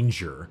in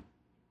danger.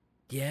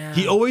 Yeah.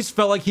 He always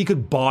felt like he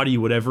could body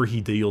whatever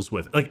he deals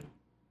with. Like,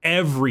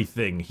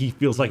 everything he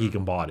feels like he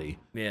can body.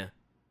 Yeah.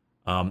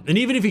 And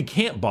even if he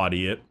can't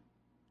body it,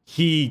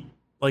 he,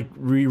 like,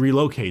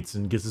 relocates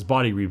and gets his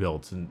body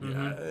rebuilt.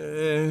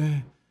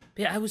 And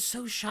yeah, I was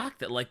so shocked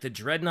that, like, the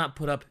Dreadnought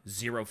put up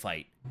 0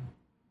 fight.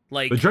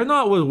 Like, the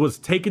Dreadnought was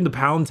taken to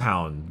Pound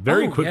Town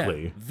very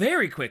quickly. Yeah,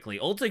 very quickly.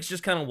 Oltix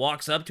just kind of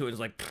walks up to it and is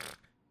like,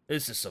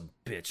 this is some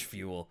bitch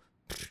fuel.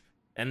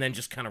 And then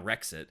just kind of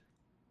wrecks it.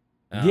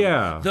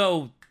 Yeah.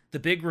 Though, the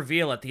big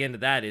reveal at the end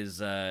of that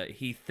is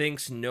he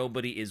thinks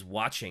nobody is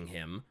watching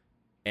him.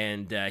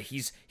 And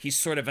he's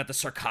sort of at the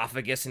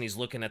sarcophagus and he's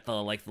looking at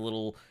the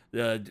little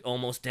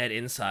almost dead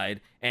inside.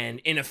 And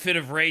in a fit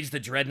of rage, the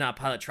Dreadnought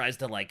pilot tries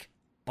to, like,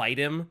 bite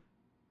him.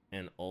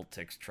 And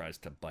Oltix tries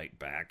to bite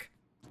back.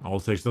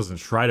 Oltix doesn't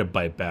try to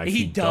bite back.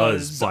 He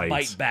does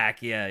bite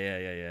back.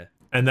 Yeah.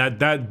 And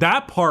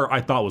that part I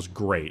thought was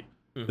great.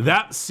 Mm-hmm.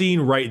 That scene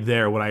right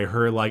there when I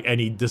heard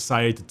and he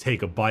decided to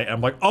take a bite,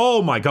 I'm like,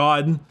 oh my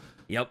god.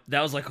 Yep,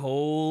 that was like,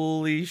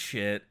 holy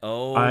shit.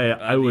 Oh,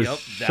 I was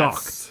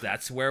shocked.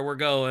 That's where we're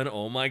going.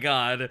 Oh my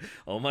god.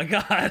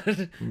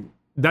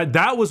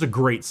 That was a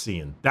great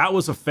scene. That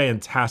was a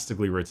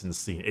fantastically written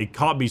scene. It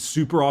caught me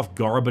super off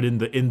guard, but in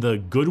the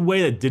good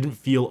way that didn't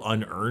feel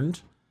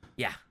unearned.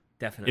 Yeah.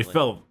 Definitely. It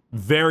felt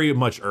very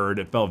much earned.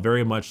 It felt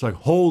very much like,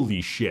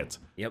 holy shit.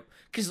 Yep.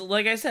 Because,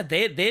 like I said,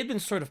 they had been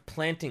sort of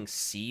planting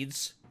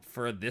seeds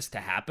for this to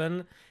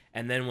happen.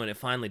 And then when it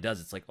finally does,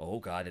 it's like, oh,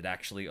 God, it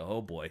actually,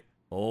 oh, boy.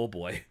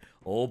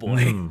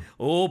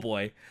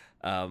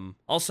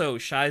 Also,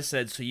 Shai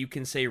said, so you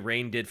can say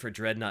Rain did for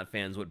Dreadnought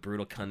fans what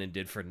Brutal Cunnin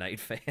did for Knight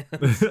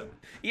fans.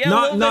 Yeah,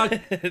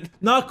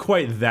 not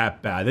quite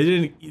that bad.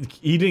 He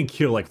didn't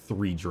kill,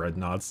 3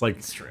 Dreadnoughts.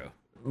 It's true.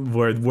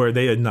 Where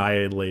they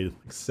annihilated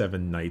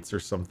 7 knights or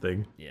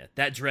something. Yeah,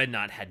 that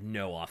Dreadnought had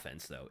no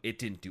offense, though. It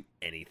didn't do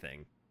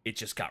anything. It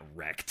just got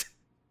wrecked.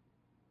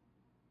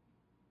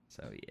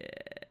 So,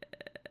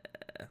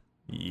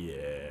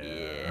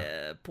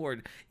 yeah.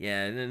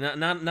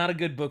 Not a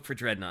good book for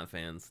Dreadnought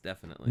fans,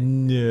 definitely.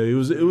 Yeah, it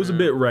was a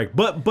bit wrecked.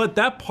 But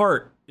that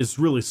part is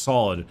really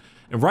solid.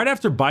 And right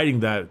after biting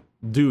that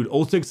dude,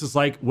 Oltix is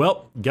like,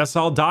 well, guess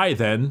I'll die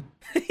then.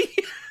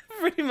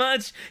 Pretty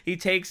much, he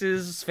takes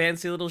his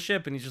fancy little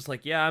ship and he's just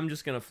like, yeah, I'm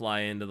just gonna fly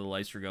into the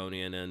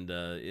Lystragonian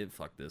and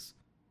fuck this.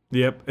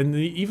 Yep, and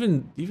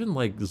even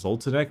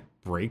Zoltanek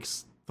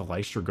breaks the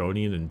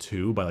Lystragonian in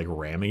 2 by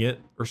ramming it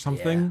or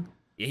something.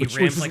 Yeah, he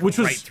rams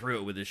right through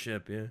it with his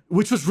ship. Yeah,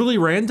 which was really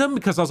random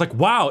because I was like,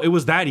 wow, it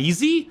was that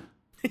easy.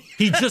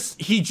 He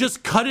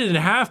just cut it in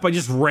half by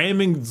just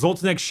ramming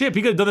Zoltanek's ship.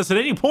 He could have done this at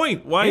any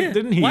point. Why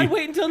didn't he? Why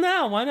wait until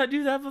now? Why not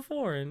do that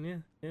before?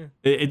 And yeah.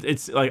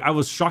 It's like I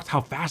was shocked how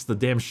fast the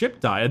damn ship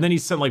died. And then he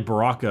sent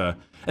Baraka,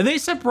 and they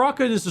sent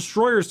Baraka and his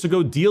destroyers to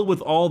go deal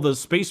with all the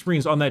Space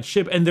Marines on that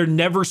ship, and they're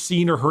never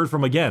seen or heard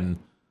from again.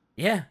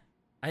 Yeah,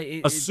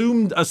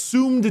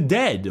 assumed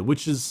dead,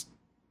 which is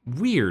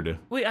weird.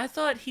 Wait, I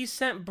thought he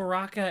sent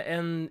Baraka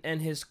and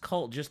his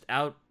cult just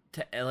out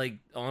to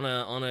on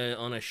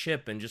a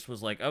ship and just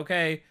was like,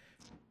 okay,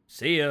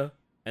 see ya.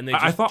 and they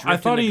just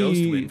drift in the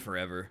ghost wind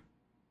forever.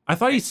 I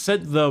thought he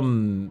sent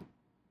them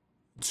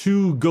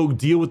to go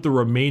deal with the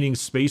remaining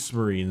Space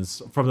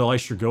Marines from the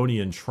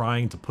Lystragonian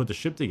trying to put the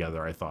ship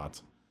together, I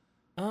thought.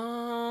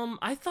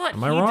 I thought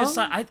Am I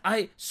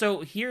wrong?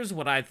 So here's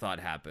what I thought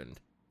happened.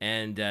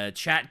 And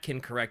chat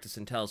can correct us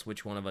and tell us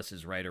which one of us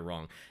is right or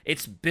wrong.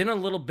 It's been a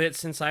little bit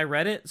since I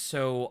read it,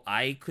 so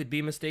I could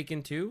be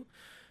mistaken too.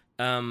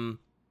 But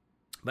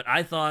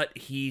I thought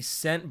he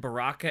sent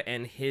Baraka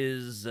and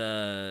his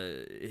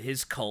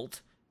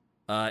cult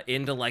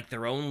into like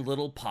their own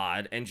little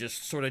pod and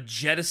just sort of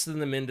jettison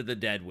them into the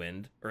dead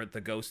wind or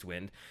the ghost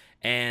wind,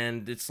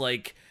 and it's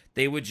like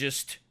they would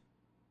just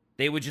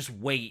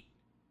wait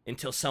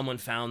until someone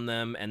found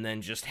them and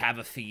then just have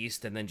a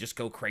feast and then just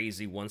go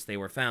crazy once they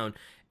were found,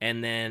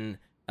 and then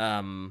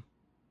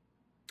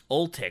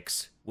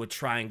Ultix would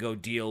try and go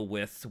deal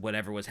with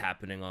whatever was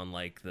happening on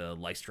like the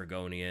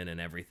Lystragonian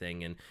and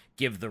everything, and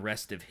give the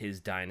rest of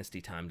his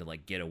dynasty time to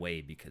like get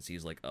away, because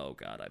he's like, oh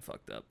god, I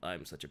fucked up,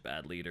 I'm such a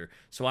bad leader,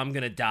 so I'm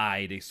gonna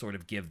die to sort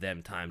of give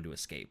them time to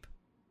escape.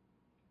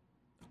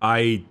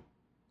 I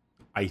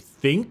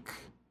think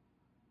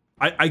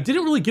I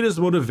didn't really get his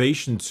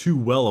motivation too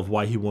well of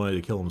why he wanted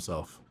to kill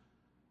himself.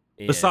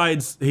 Yeah.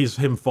 Besides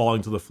him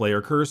falling to the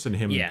Flayer curse and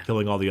him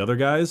killing all the other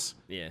guys.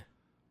 Yeah.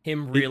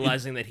 Him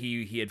realizing that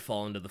he had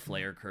fallen to the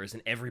Flayer curse,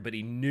 and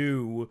everybody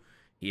knew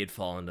he had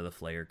fallen to the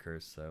Flayer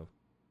curse, so.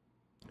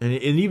 And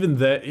even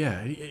that,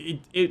 yeah,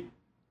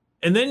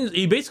 and then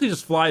he basically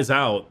just flies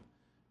out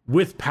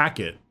with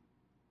Packet,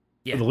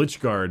 the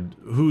Lich Guard,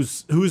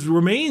 who's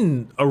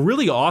remained a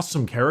really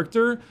awesome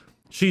character.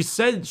 She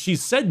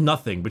said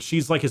nothing, but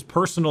she's like his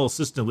personal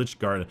assistant Lich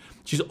Guard.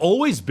 She's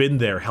always been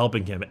there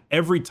helping him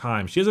every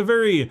time. She has a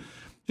very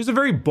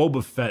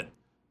Boba Fett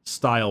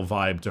style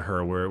vibe to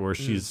her, where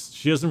she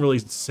doesn't really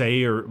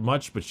say or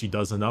much, but she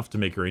does enough to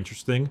make her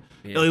interesting.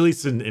 At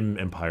least in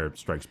Empire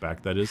Strikes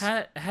Back, that is.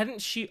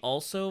 Hadn't she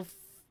also?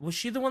 Was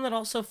she the one that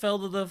also fell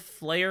to the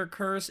Flayer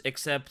curse?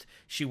 Except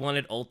she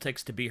wanted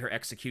Ultix to be her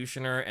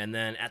executioner, and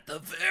then at the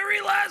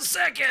very last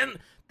second.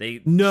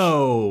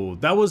 No,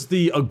 that was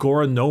the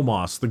Agora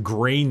Nomos, the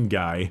grain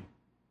guy.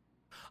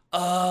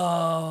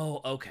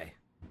 Oh, okay,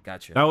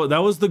 gotcha. That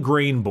was the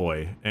grain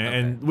boy,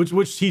 and okay.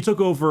 which he took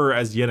over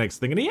as Yennex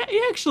thing, and he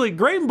actually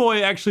grain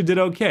boy actually did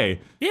okay.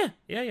 Yeah.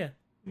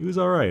 He was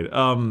all right.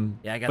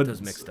 Yeah, I got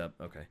those mixed up.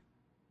 Okay,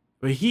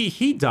 but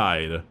he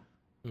died.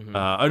 Mm-hmm.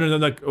 I don't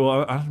know.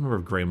 Well, I don't remember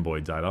if grain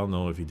boy died. I don't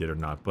know if he did or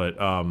not. But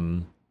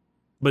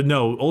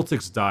no,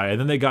 Ultix died, and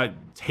then they got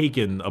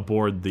taken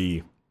aboard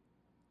the.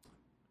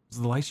 Was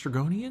it the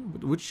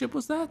Lystragonian? Which ship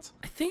was that?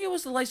 I think it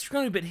was the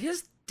Lystragonian, but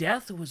his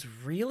death was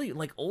really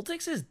like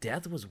Ultix's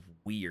death was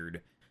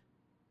weird.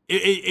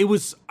 It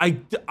was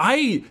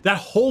that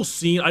whole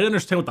scene. I didn't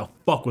understand what the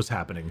fuck was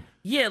happening.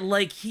 Yeah,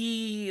 like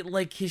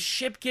his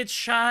ship gets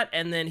shot,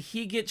 and then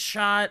he gets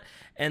shot,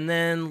 and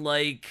then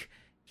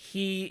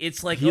he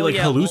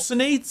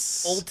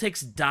hallucinates.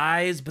 Ultix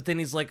dies, but then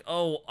he's like,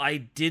 oh, I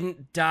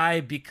didn't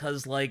die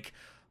because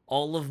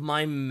all of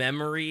my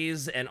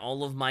memories and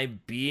all of my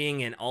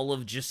being and all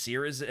of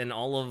Jasira's and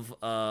all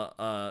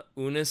of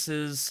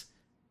Unis's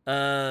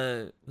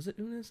was it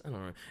Unis? I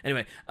don't know.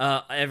 Anyway,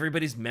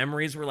 everybody's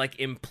memories were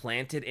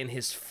implanted in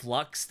his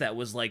flux that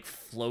was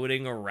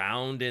floating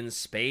around in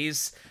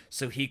space,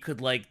 so he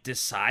could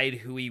decide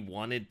who he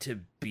wanted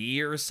to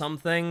be or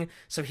something.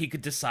 So he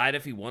could decide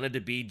if he wanted to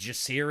be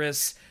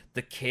Jasiris,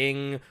 the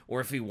king,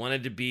 or if he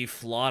wanted to be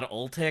flawed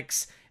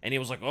Ultix. And he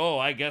was like, oh,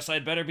 I guess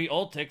I'd better be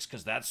Ultix,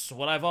 because that's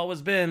what I've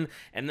always been.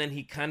 And then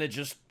he kind of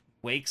just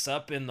wakes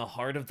up in the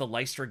heart of the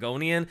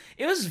Lystragonian.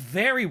 It was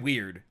very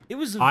weird. It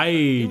was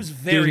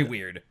very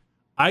weird.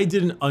 I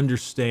didn't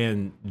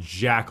understand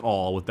jack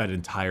all with that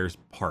entire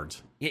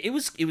part. Yeah, it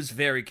was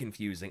very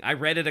confusing. I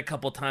read it a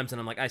couple times, and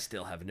I'm like, I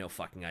still have no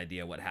fucking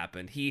idea what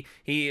happened. He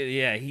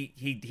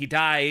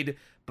died,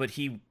 but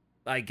he,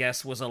 I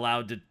guess, was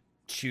allowed to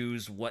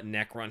choose what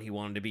Necron he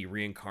wanted to be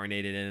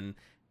reincarnated in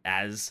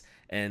as,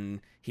 and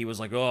he was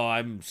like, oh,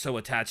 I'm so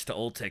attached to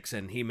Ultix,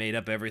 and he made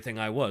up everything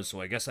I was,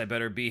 so I guess I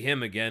better be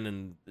him again,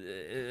 and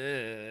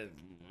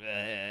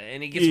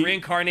he gets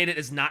reincarnated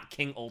as not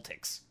King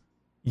Ultix.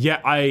 Yeah,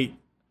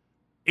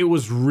 it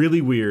was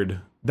really weird.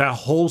 That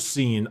whole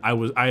scene, I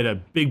had a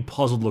big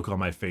puzzled look on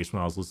my face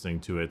when I was listening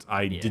to it.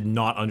 I did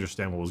not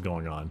understand what was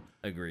going on.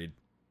 Agreed.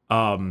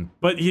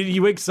 But he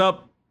wakes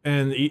up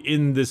and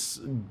in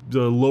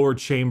the lower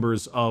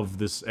chambers of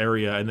this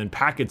area, and then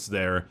Packet's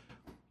there.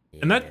 Yeah.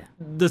 And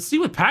the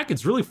scene with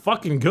Packet's really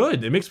fucking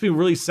good. It makes me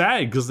really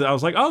sad, because I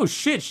was like, oh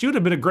shit, she would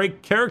have been a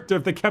great character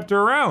if they kept her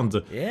around.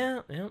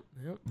 Yeah.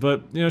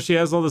 But, she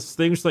has all this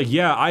thing. She's like,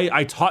 yeah,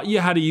 I taught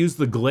you how to use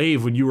the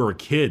glaive when you were a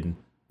kid.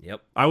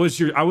 Yep. I was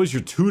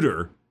your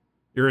tutor,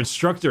 your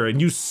instructor, and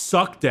you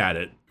sucked at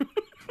it.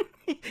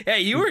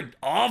 Hey, you were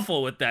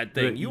awful with that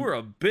thing. You were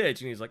a bitch.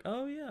 And he's like,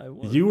 oh yeah, I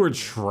was. You were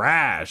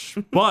trash,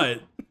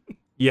 but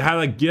you had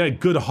a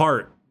good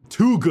heart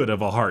too good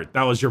of a heart.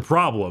 That was your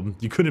problem.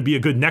 You couldn't be a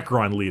good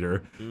Necron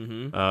leader.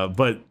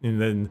 But and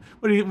then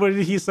what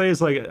did he say? It's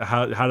like,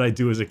 how did I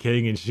do as a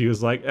king? And she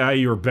was like,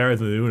 you were better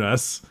than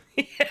Unas.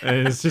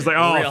 And it's just like,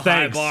 oh, real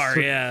thanks. High bar.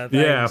 Yeah,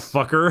 thanks. Yeah,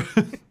 fucker.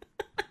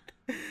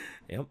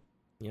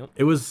 Yep.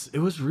 It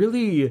was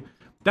really,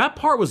 that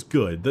part was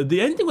good.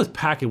 The ending with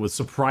Packet was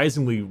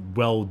surprisingly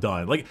well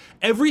done. Like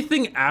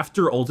everything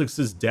after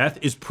Ultix's death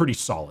is pretty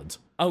solid.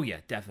 Oh yeah,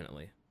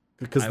 definitely.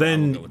 Because I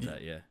then, will go with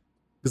that, yeah.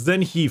 Because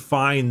then he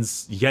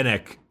finds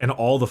Yenneck and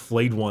all the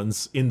flayed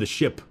ones in the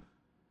ship.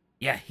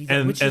 Yeah,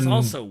 which is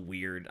also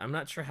weird. I'm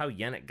not sure how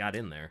Yenneck got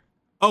in there.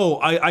 Oh,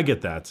 I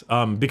get that.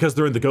 Because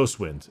they're in the Ghost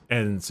Wind,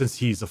 and since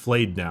he's a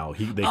flayed now,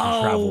 they can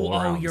travel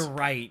around. Oh, you're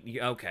right.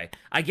 Okay,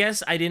 I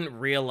guess I didn't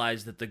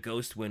realize that the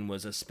Ghost Wind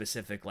was a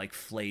specific like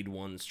flayed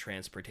one's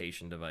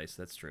transportation device.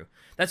 That's true.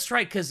 That's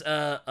right, because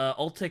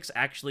Ultix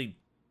actually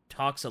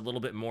talks a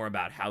little bit more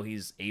about how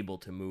he's able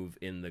to move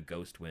in the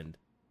Ghost Wind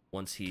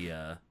once he,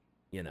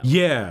 you know.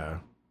 Yeah.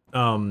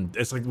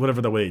 It's like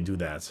whatever the way they do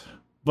that,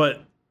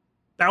 but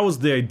that was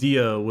the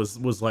idea.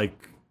 Was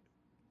like.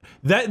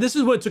 This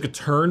is what took a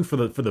turn for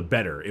the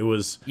better. It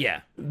was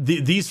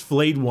these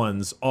flayed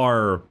ones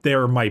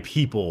they're my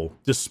people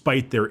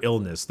despite their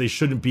illness. They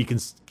shouldn't be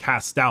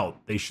cast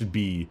out. They should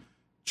be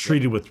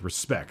treated with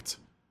respect.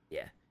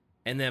 Yeah,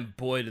 and then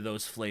boy, do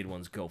those flayed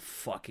ones go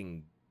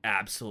fucking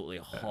absolutely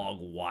hog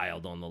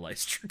wild on the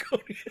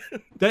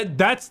Lystrigonian.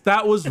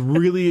 that was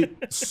really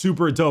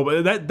super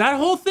dope. That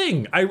whole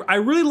thing, I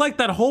really like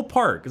that whole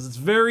part because it's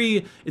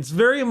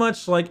very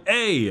much like,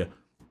 hey,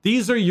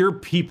 these are your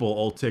people,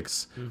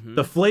 Ultix.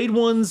 The flayed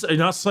ones are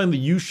not something that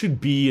you should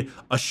be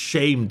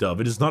ashamed of.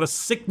 It is not a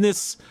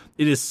sickness.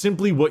 It is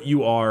simply what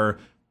you are.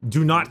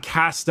 Do not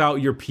cast out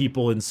your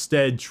people.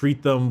 Instead,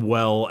 treat them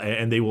well,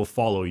 and they will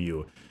follow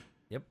you.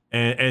 Yep.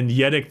 And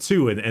Yenneck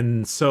too.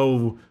 And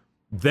so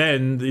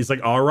then he's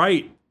like, all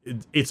right,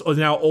 it's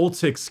now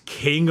Ultix,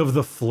 king of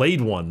the flayed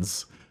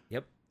ones.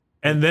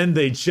 And then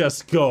they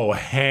just go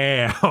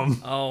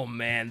ham. Oh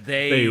man,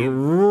 they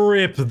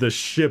rip the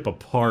ship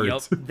apart.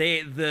 Yep.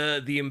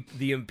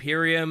 The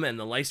Imperium and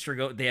the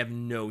Lystrago, they have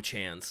no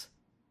chance.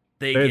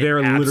 They're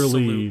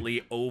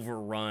absolutely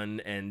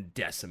overrun and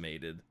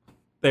decimated.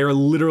 They are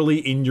literally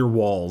in your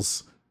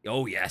walls.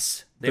 Oh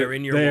yes, they're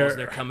in your walls.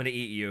 They're coming to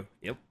eat you.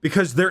 Yep.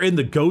 Because they're in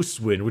the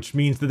Ghost Wind, which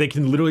means that they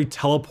can literally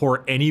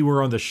teleport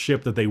anywhere on the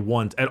ship that they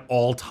want at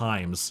all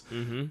times.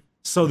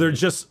 So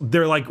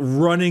they're like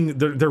running,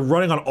 they're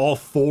running on all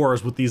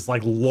fours with these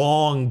like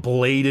long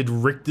bladed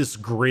rictus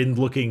grinned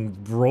looking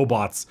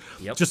robots,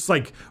 just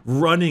like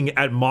running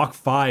at Mach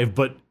 5,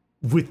 but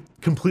with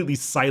completely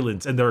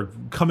silent, and they're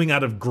coming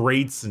out of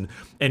grates and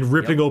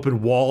ripping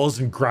open walls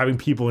and grabbing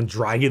people and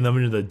dragging them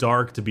into the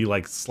dark to be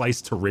like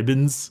sliced to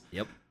ribbons.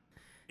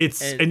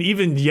 And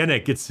even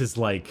Yenneck gets his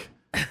like,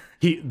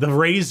 the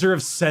razor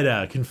of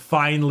Seta can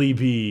finally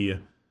be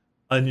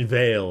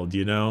unveiled,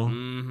 you know?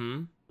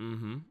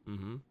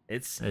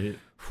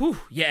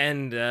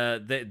 And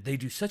they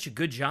do such a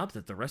good job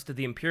that the rest of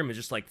the Imperium is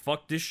just like,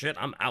 fuck this shit,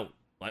 I'm out.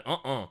 Like,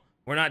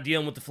 we're not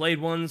dealing with the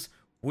flayed ones.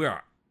 We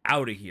are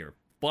out of here.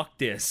 Fuck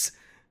this.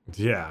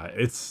 Yeah,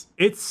 it's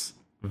a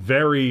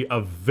very,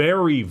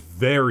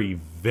 very,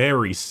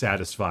 very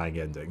satisfying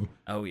ending.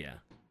 Oh yeah.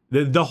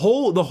 The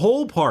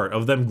whole part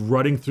of them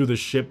running through the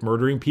ship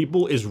murdering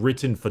people is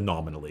written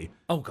phenomenally.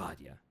 Oh god,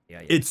 yeah.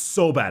 It's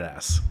so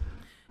badass.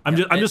 I'm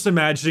just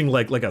imagining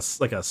like in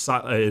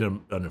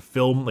a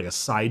film, like a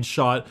side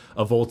shot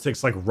of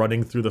Ultix like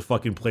running through the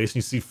fucking place, and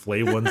you see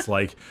Flay ones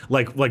like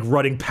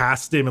running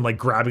past him and like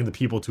grabbing the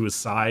people to his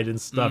side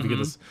and stuff. You get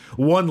this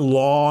one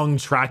long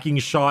tracking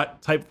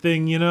shot type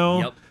thing, you know?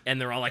 Yep. And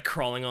they're all like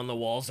crawling on the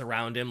walls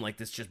around him, like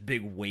this just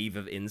big wave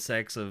of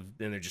insects and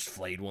they're just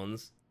flayed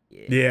ones.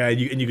 Yeah, and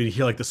you can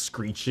hear like the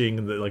screeching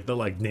and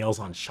the nails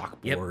on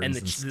chalkboards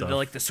and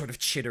stuff. The sort of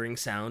chittering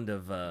sound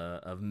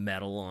of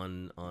metal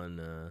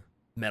on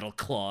metal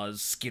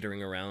claws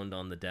skittering around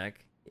on the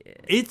deck.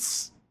 Yeah.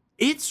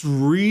 It's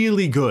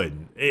really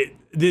good.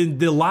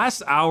 The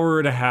last hour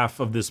and a half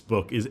of this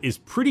book is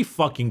pretty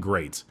fucking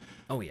great.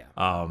 Oh yeah.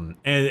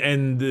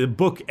 And the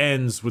book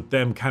ends with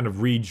them kind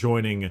of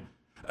rejoining.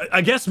 I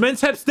guess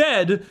Mentep's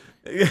dead.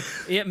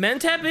 Yeah,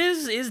 Mentep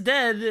is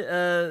dead.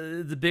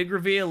 The big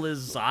reveal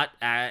is Zot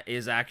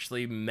is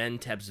actually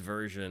Mentep's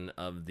version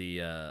of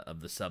the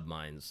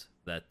submines.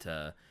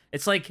 That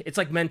it's like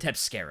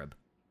Mentep's scarab.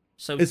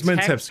 So it's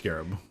Mentep's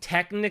scarab.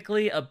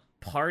 Technically, a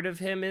part of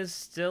him is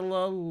still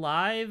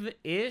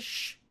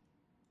alive-ish,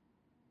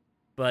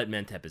 but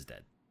Mentep is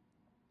dead.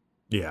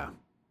 Yeah.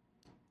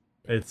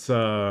 It's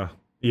yeah.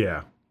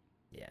 Yeah.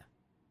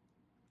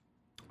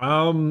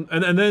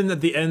 And then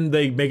at the end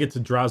they make it to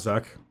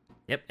Drazak.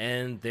 Yep,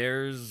 and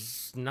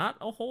there's not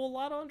a whole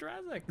lot on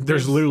Drazak.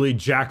 There's literally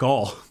jack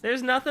all.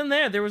 There's nothing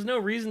there. There was no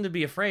reason to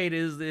be afraid.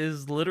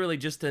 Is literally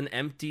just an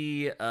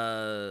empty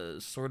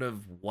sort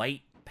of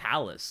white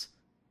palace.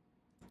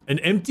 An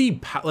empty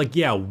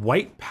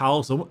white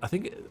palace. I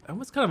think I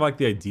almost kind of like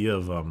the idea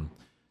of you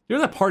know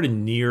that part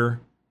in Nier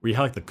where you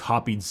have like the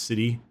copied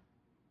city.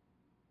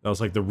 That was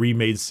like the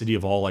remade city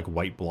of all like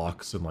white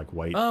blocks and like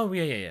white. Oh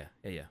yeah.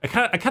 I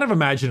kind of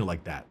imagine it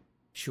like that.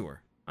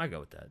 Sure, I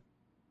go with that.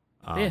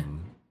 Yeah,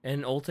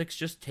 and Oltix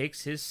just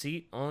takes his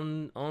seat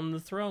on the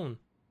throne.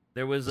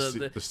 There was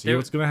to see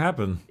what's gonna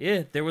happen.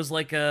 Yeah, there was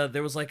like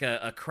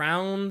a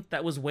crown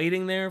that was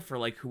waiting there for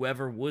like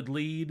whoever would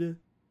lead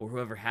or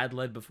whoever had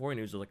led before, and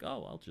he was like,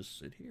 "Oh, I'll just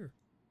sit here.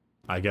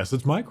 I guess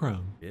it's my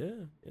crown."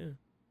 Yeah.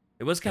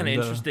 It was kind of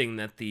interesting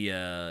that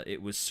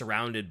it was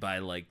surrounded by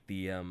like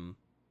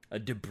a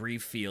debris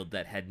field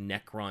that had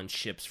Necron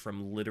ships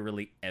from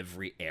literally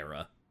every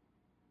era.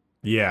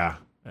 Yeah,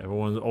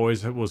 everyone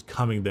always was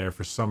coming there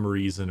for some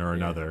reason or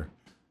another.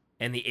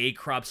 And the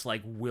Acrops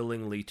like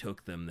willingly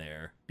took them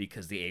there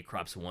because the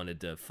Acrops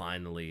wanted to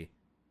finally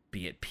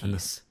be at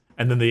peace.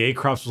 And then the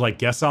Acrops was like,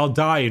 "Guess I'll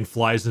die," and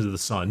flies into the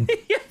sun.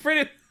 Yeah,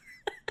 pretty.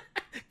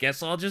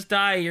 Guess I'll just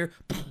die here.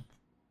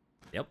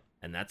 Yep,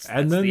 and that's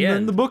then the end.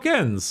 Then the book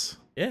ends.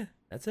 Yeah,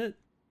 that's it.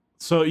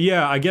 So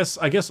yeah, I guess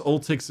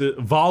Oltix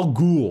Val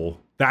Ghul.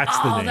 That's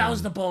the name. Oh, that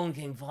was the Bone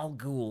King, Val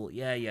Ghul.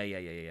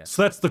 Yeah.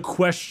 So that's the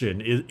question: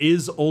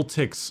 Is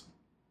Oltix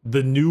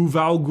the new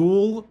Val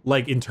Ghul,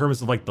 like in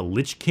terms of like the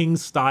Lich King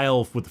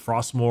style with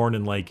Frostmourne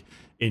and like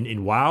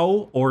in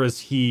WoW, or was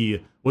he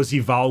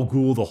Val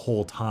Ghul the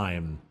whole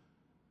time?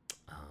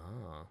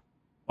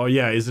 Oh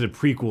yeah, is it a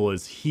prequel?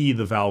 Is he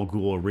the Val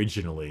Ghul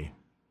originally?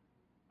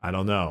 I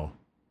don't know.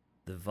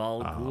 The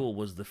Val Ghul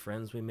was the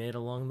friends we made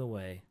along the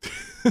way.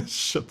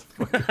 Shut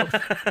the fuck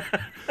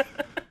up.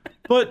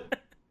 But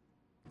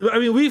I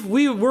mean,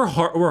 we're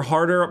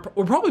harder.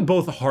 We're probably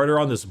both harder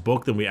on this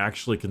book than we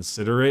actually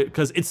consider it,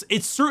 because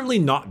it's certainly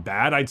not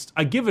bad.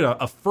 I give it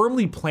a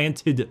firmly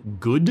planted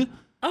good.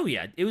 Oh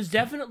yeah, it was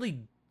definitely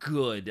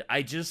good.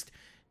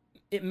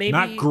 It maybe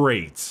not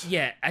great.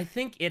 Yeah, I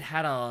think it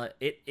had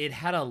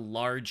a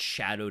large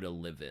shadow to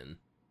live in.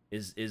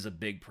 Is a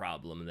big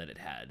problem that it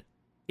had.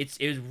 It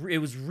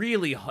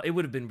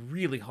would have been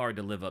really hard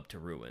to live up to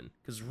Ruin,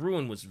 because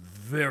Ruin was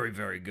very,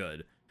 very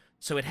good.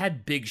 So it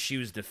had big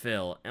shoes to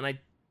fill, and I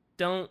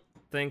don't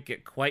think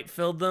it quite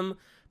filled them,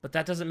 but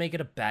that doesn't make it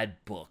a bad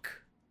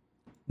book.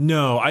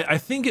 No, I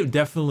think it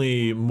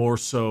definitely more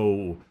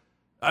so.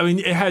 I mean,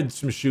 it had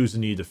some shoes it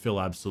needed to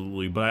fill,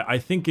 absolutely, but I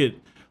think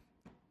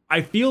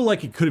I feel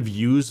like it could have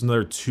used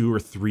another 2 or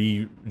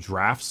 3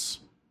 drafts,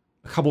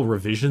 a couple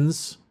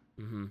revisions.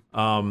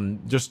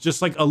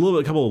 Just like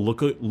a couple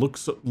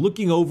of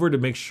looking over to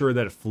make sure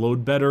that it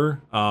flowed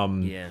better.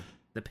 Yeah,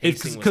 the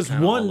pacing was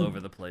kind of all over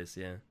the place.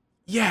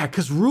 Yeah,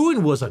 because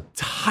Ruin was a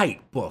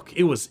tight book.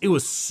 It was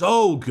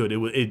so good.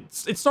 It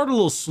started a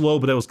little slow,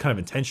 but that was kind of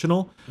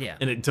intentional. Yeah,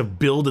 and to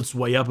build its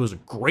way up, it was a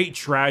great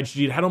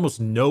tragedy. It had almost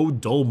no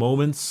dull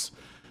moments.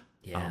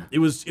 Yeah, it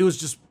was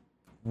just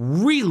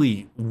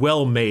really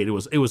well made.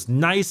 It was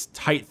nice,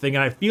 tight thing,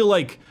 and I feel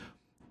like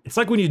it's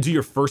like when you do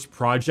your first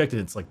project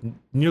and it's like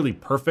nearly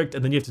perfect,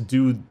 and then you have to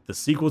do the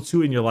sequel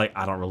to it, and you're like,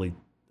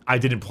 I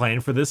didn't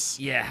plan for this.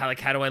 Yeah,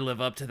 how do I live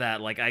up to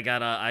that? Like,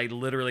 I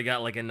literally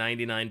got like a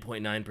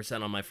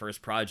 99.9% on my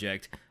first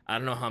project. I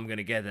don't know how I'm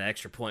gonna get that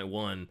extra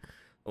 0.1.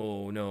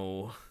 Oh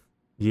no.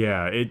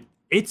 Yeah,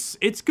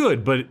 it's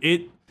good, but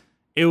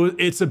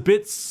it's a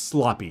bit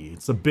sloppy.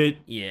 It's a bit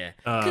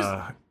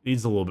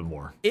needs a little bit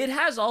more. It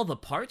has all the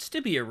parts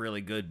to be a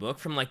really good book,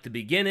 from like the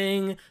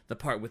beginning, the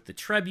part with the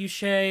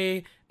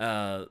trebuchet,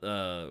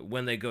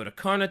 when they go to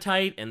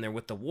Carnotite and they're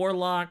with the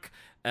Warlock,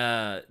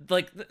 they're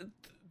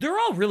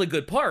all really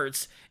good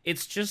parts.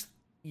 It's just,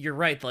 you're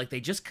right, like they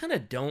just kind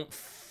of don't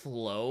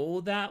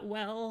flow that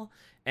well,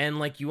 and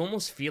like you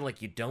almost feel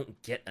like you don't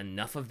get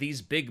enough of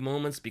these big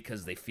moments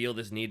because they feel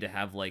this need to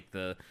have like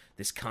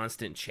this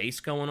constant chase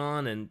going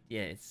on, and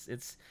yeah,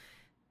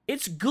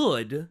 it's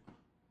good.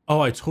 Oh,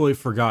 I totally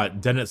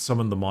forgot. Dennett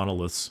summoned the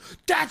monoliths.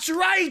 That's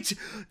right!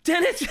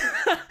 Dennett,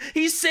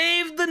 he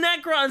saved the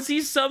Necrons.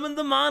 He summoned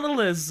the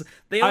monoliths.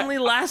 They only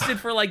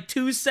lasted for like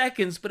 2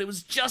 seconds, but it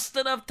was just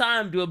enough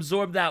time to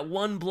absorb that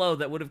one blow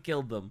that would have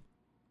killed them.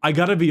 I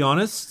gotta be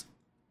honest,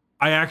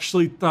 I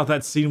actually thought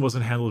that scene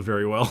wasn't handled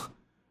very well.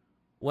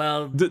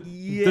 Well, despite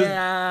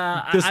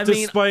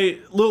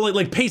little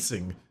like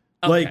pacing,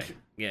 okay.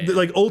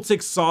 Like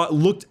Oltix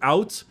looked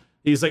out.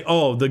 He's like,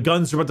 "Oh, the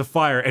guns are about to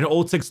fire," and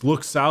Oltix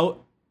looks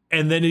out.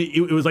 And then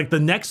it was like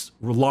the next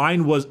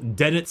line was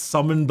Dennett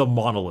summoned the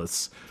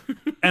monoliths.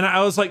 And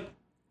I was like,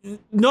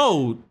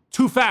 no,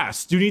 too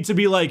fast. You need to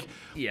be like,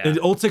 yeah. And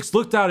Oltix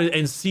looked out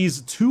and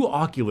sees 2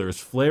 oculars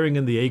flaring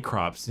in the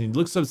Acrops. And he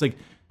looks up, it's like,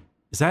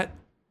 is that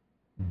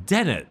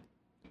Dennett?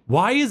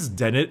 Why is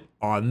Dennett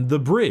on the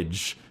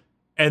bridge?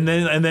 And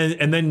then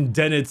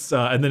Dennett's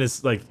and then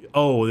it's like,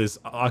 oh, this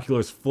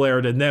oculars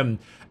flared, and then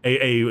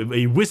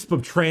a wisp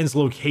of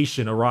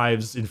translocation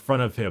arrives in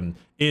front of him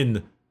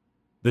in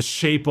the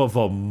shape of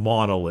a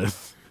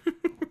monolith.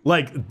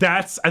 Like,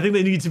 I think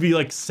they need to be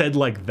like said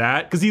like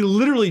that, because he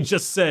literally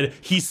just said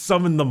he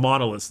summoned the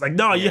monoliths. Like,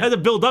 no, you had to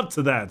build up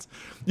to that.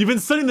 You've been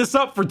setting this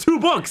up for 2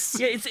 books.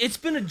 Yeah, it's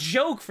been a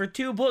joke for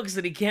 2 books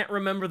that he can't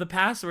remember the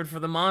password for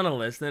the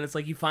monoliths. Then it's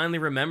like he finally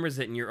remembers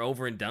it, and you're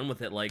over and done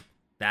with it like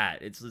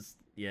that. It's just,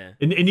 Yeah.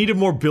 It needed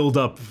more build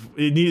up.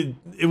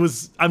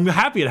 I'm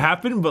happy it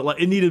happened, but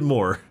like it needed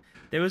more.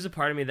 There was a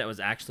part of me that was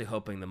actually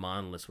hoping the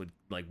monoliths would,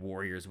 like,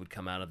 warriors would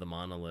come out of the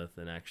monolith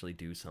and actually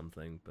do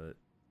something, but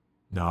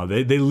no,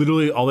 they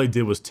literally all they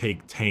did was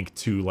tank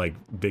two like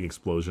big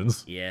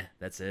explosions. yeah,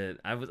 that's it.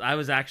 I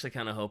was actually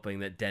kind of hoping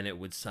that Dennett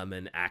would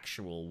summon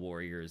actual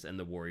warriors and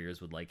the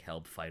warriors would like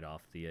help fight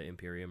off the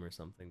Imperium or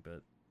something,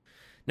 but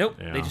nope,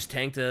 Yeah. they just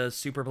tanked a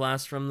super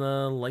blast from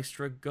the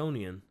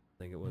Lystragonian.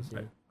 I think it was.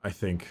 Yeah. I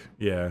think,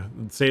 yeah,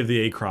 save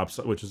the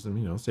Acrops, which is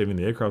saving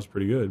the Acrops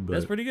pretty good. But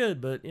That's pretty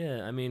good, but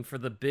yeah, I mean, for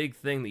the big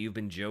thing that you've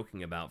been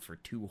joking about for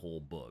 2 whole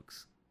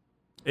books,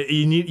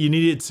 you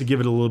needed to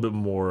give it a little bit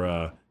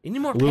more. you need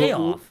more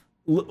payoff.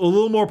 A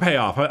little more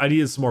payoff. I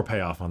needed some more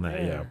payoff on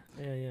that.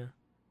 Yeah.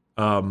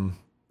 All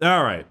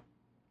right,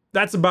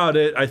 that's about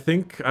it. I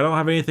think I don't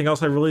have anything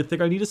else I really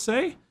think I need to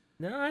say.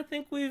 No, I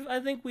think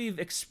we've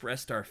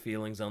expressed our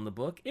feelings on the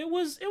book. It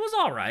was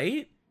all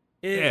right.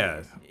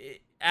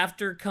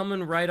 After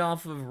coming right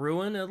off of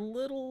Ruin, a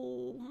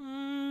little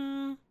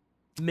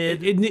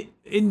mid.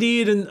 It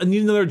needed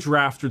another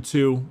draft or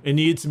two. It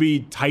needed to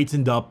be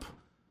tightened up.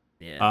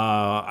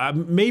 Yeah.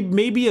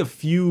 Maybe a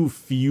few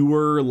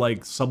fewer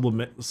like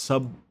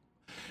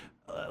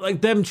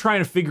like them trying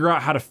to figure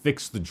out how to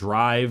fix the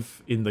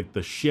drive in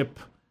the ship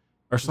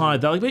or something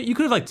like that. Like you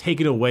could have like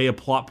taken away a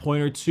plot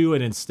point or two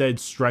and instead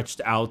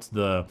stretched out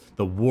the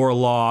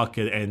warlock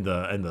and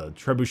the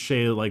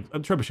trebuchet. Like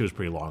trebuchet was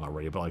pretty long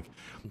already, but like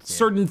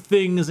certain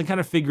things and kind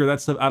of figure that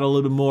stuff out a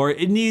little bit more.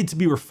 It needed to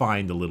be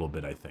refined a little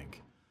bit, I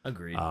think.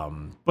 Agreed.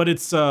 But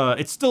it's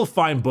still a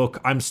fine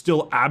book. I'm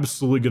still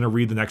absolutely gonna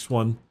read the next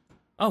one.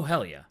 Oh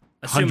hell yeah!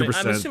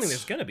 100%. I'm assuming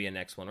there's gonna be a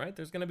next one, right?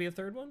 There's gonna be a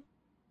third one.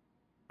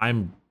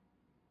 I'm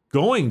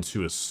going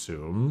to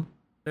assume.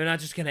 They're not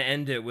just gonna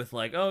end it with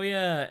like, oh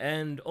yeah,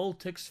 and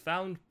Ultix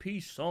found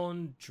peace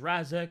on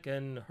Drazek,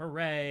 and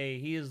hooray,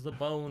 he is the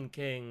Bone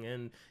King,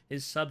 and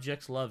his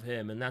subjects love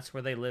him, and that's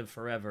where they live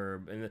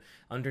forever, and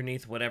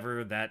underneath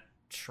whatever that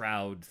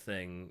shroud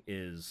thing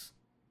is.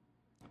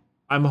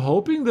 I'm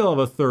hoping they'll have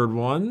a third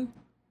one.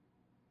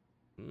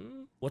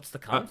 What's the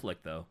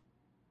conflict though?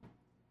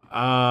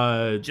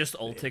 Just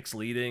Ultix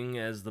leading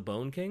as the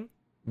Bone King?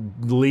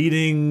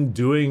 Leading,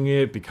 doing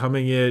it,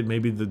 becoming it.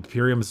 Maybe the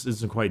Imperium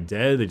isn't quite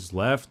dead. They just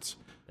left.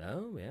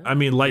 Oh, yeah. I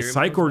mean, like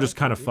Psychor just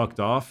kind of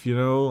fucked off,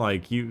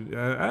 like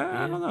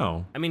I don't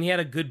know. I mean, he had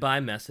a goodbye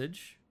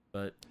message,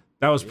 but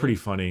that was pretty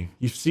funny.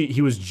 You see,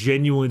 he was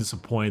genuinely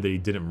disappointed that he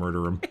didn't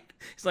murder him.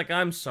 He's like,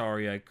 I'm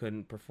sorry I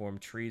couldn't perform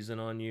treason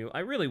on you.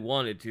 I really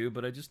wanted to,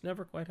 but I just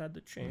never quite had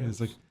the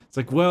chance. It's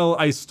like, well,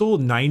 I stole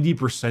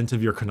 90%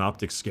 of your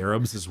canoptic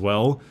scarabs as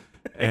well,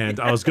 and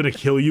I was gonna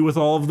kill you with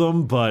all of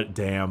them, but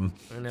damn.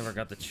 I never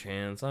got the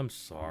chance. I'm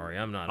sorry.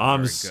 I'm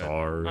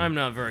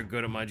not very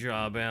good at my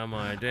job, am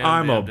I? Damn.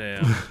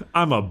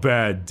 I'm a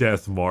bad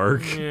death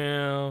mark.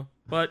 Yeah,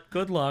 but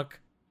good luck.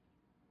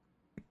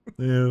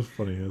 Yeah,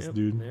 funny ass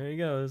dude. There he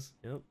goes.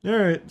 Yep. All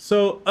right,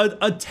 so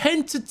a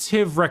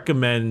tentative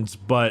recommend,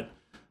 but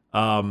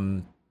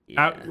hot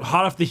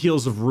off the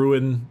heels of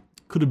Ruin,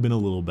 could have been a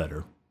little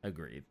better.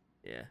 Agreed.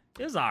 Yeah,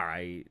 it was all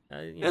right.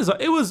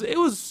 It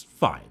was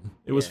fine.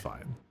 It was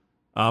fine.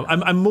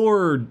 I'm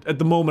more at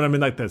the moment. I'm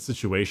in like that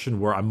situation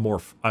where I'm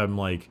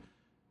like,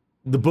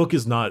 the book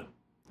is not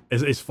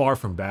is far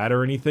from bad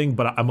or anything,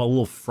 but I'm a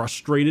little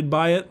frustrated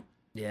by it.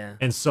 Yeah.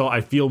 And so I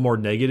feel more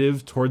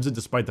negative towards it,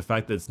 despite the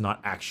fact that it's not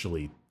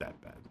actually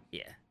that bad.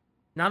 Yeah.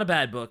 Not a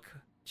bad book.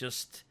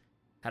 Just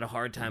had a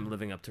hard time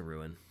living up to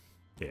Ruin.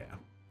 Yeah.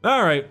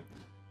 All right.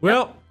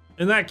 Well,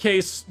 in that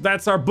case,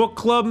 that's our book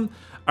club.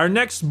 Our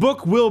next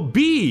book will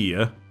be.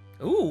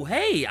 Ooh,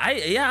 hey,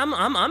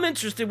 I'm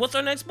interested. What's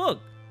our next book?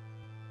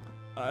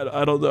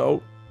 I don't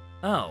know.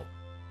 Oh.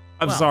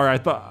 I'm sorry.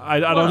 I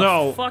don't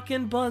know.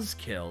 Fucking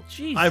buzzkill.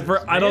 Jesus.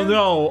 I don't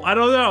know.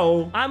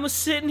 I was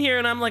sitting here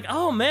and I'm like,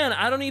 oh man,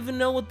 I don't even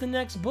know what the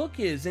next book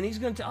is, and he's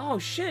gonna. Oh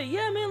shit,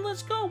 yeah, man,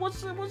 let's go.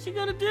 What's he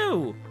gonna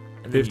do?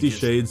 50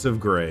 Shades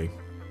of Grey.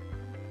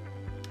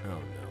 Oh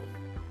no.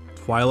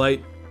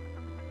 Twilight,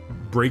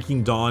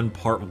 Breaking Dawn,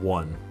 Part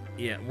 1.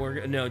 Yeah,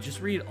 just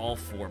read all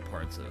 4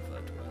 parts of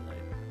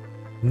Twilight.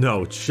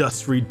 No,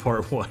 just read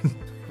Part 1.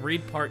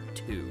 Read Part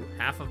 2,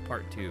 half of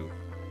Part 2.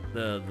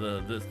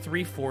 The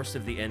 3/4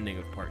 of the ending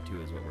of Part 2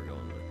 is what we're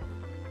going with.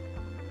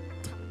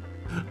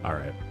 All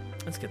right.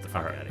 Let's get the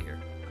fuck out of here.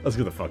 Let's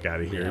get the fuck out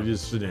of here. Yeah.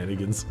 Just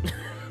shenanigans.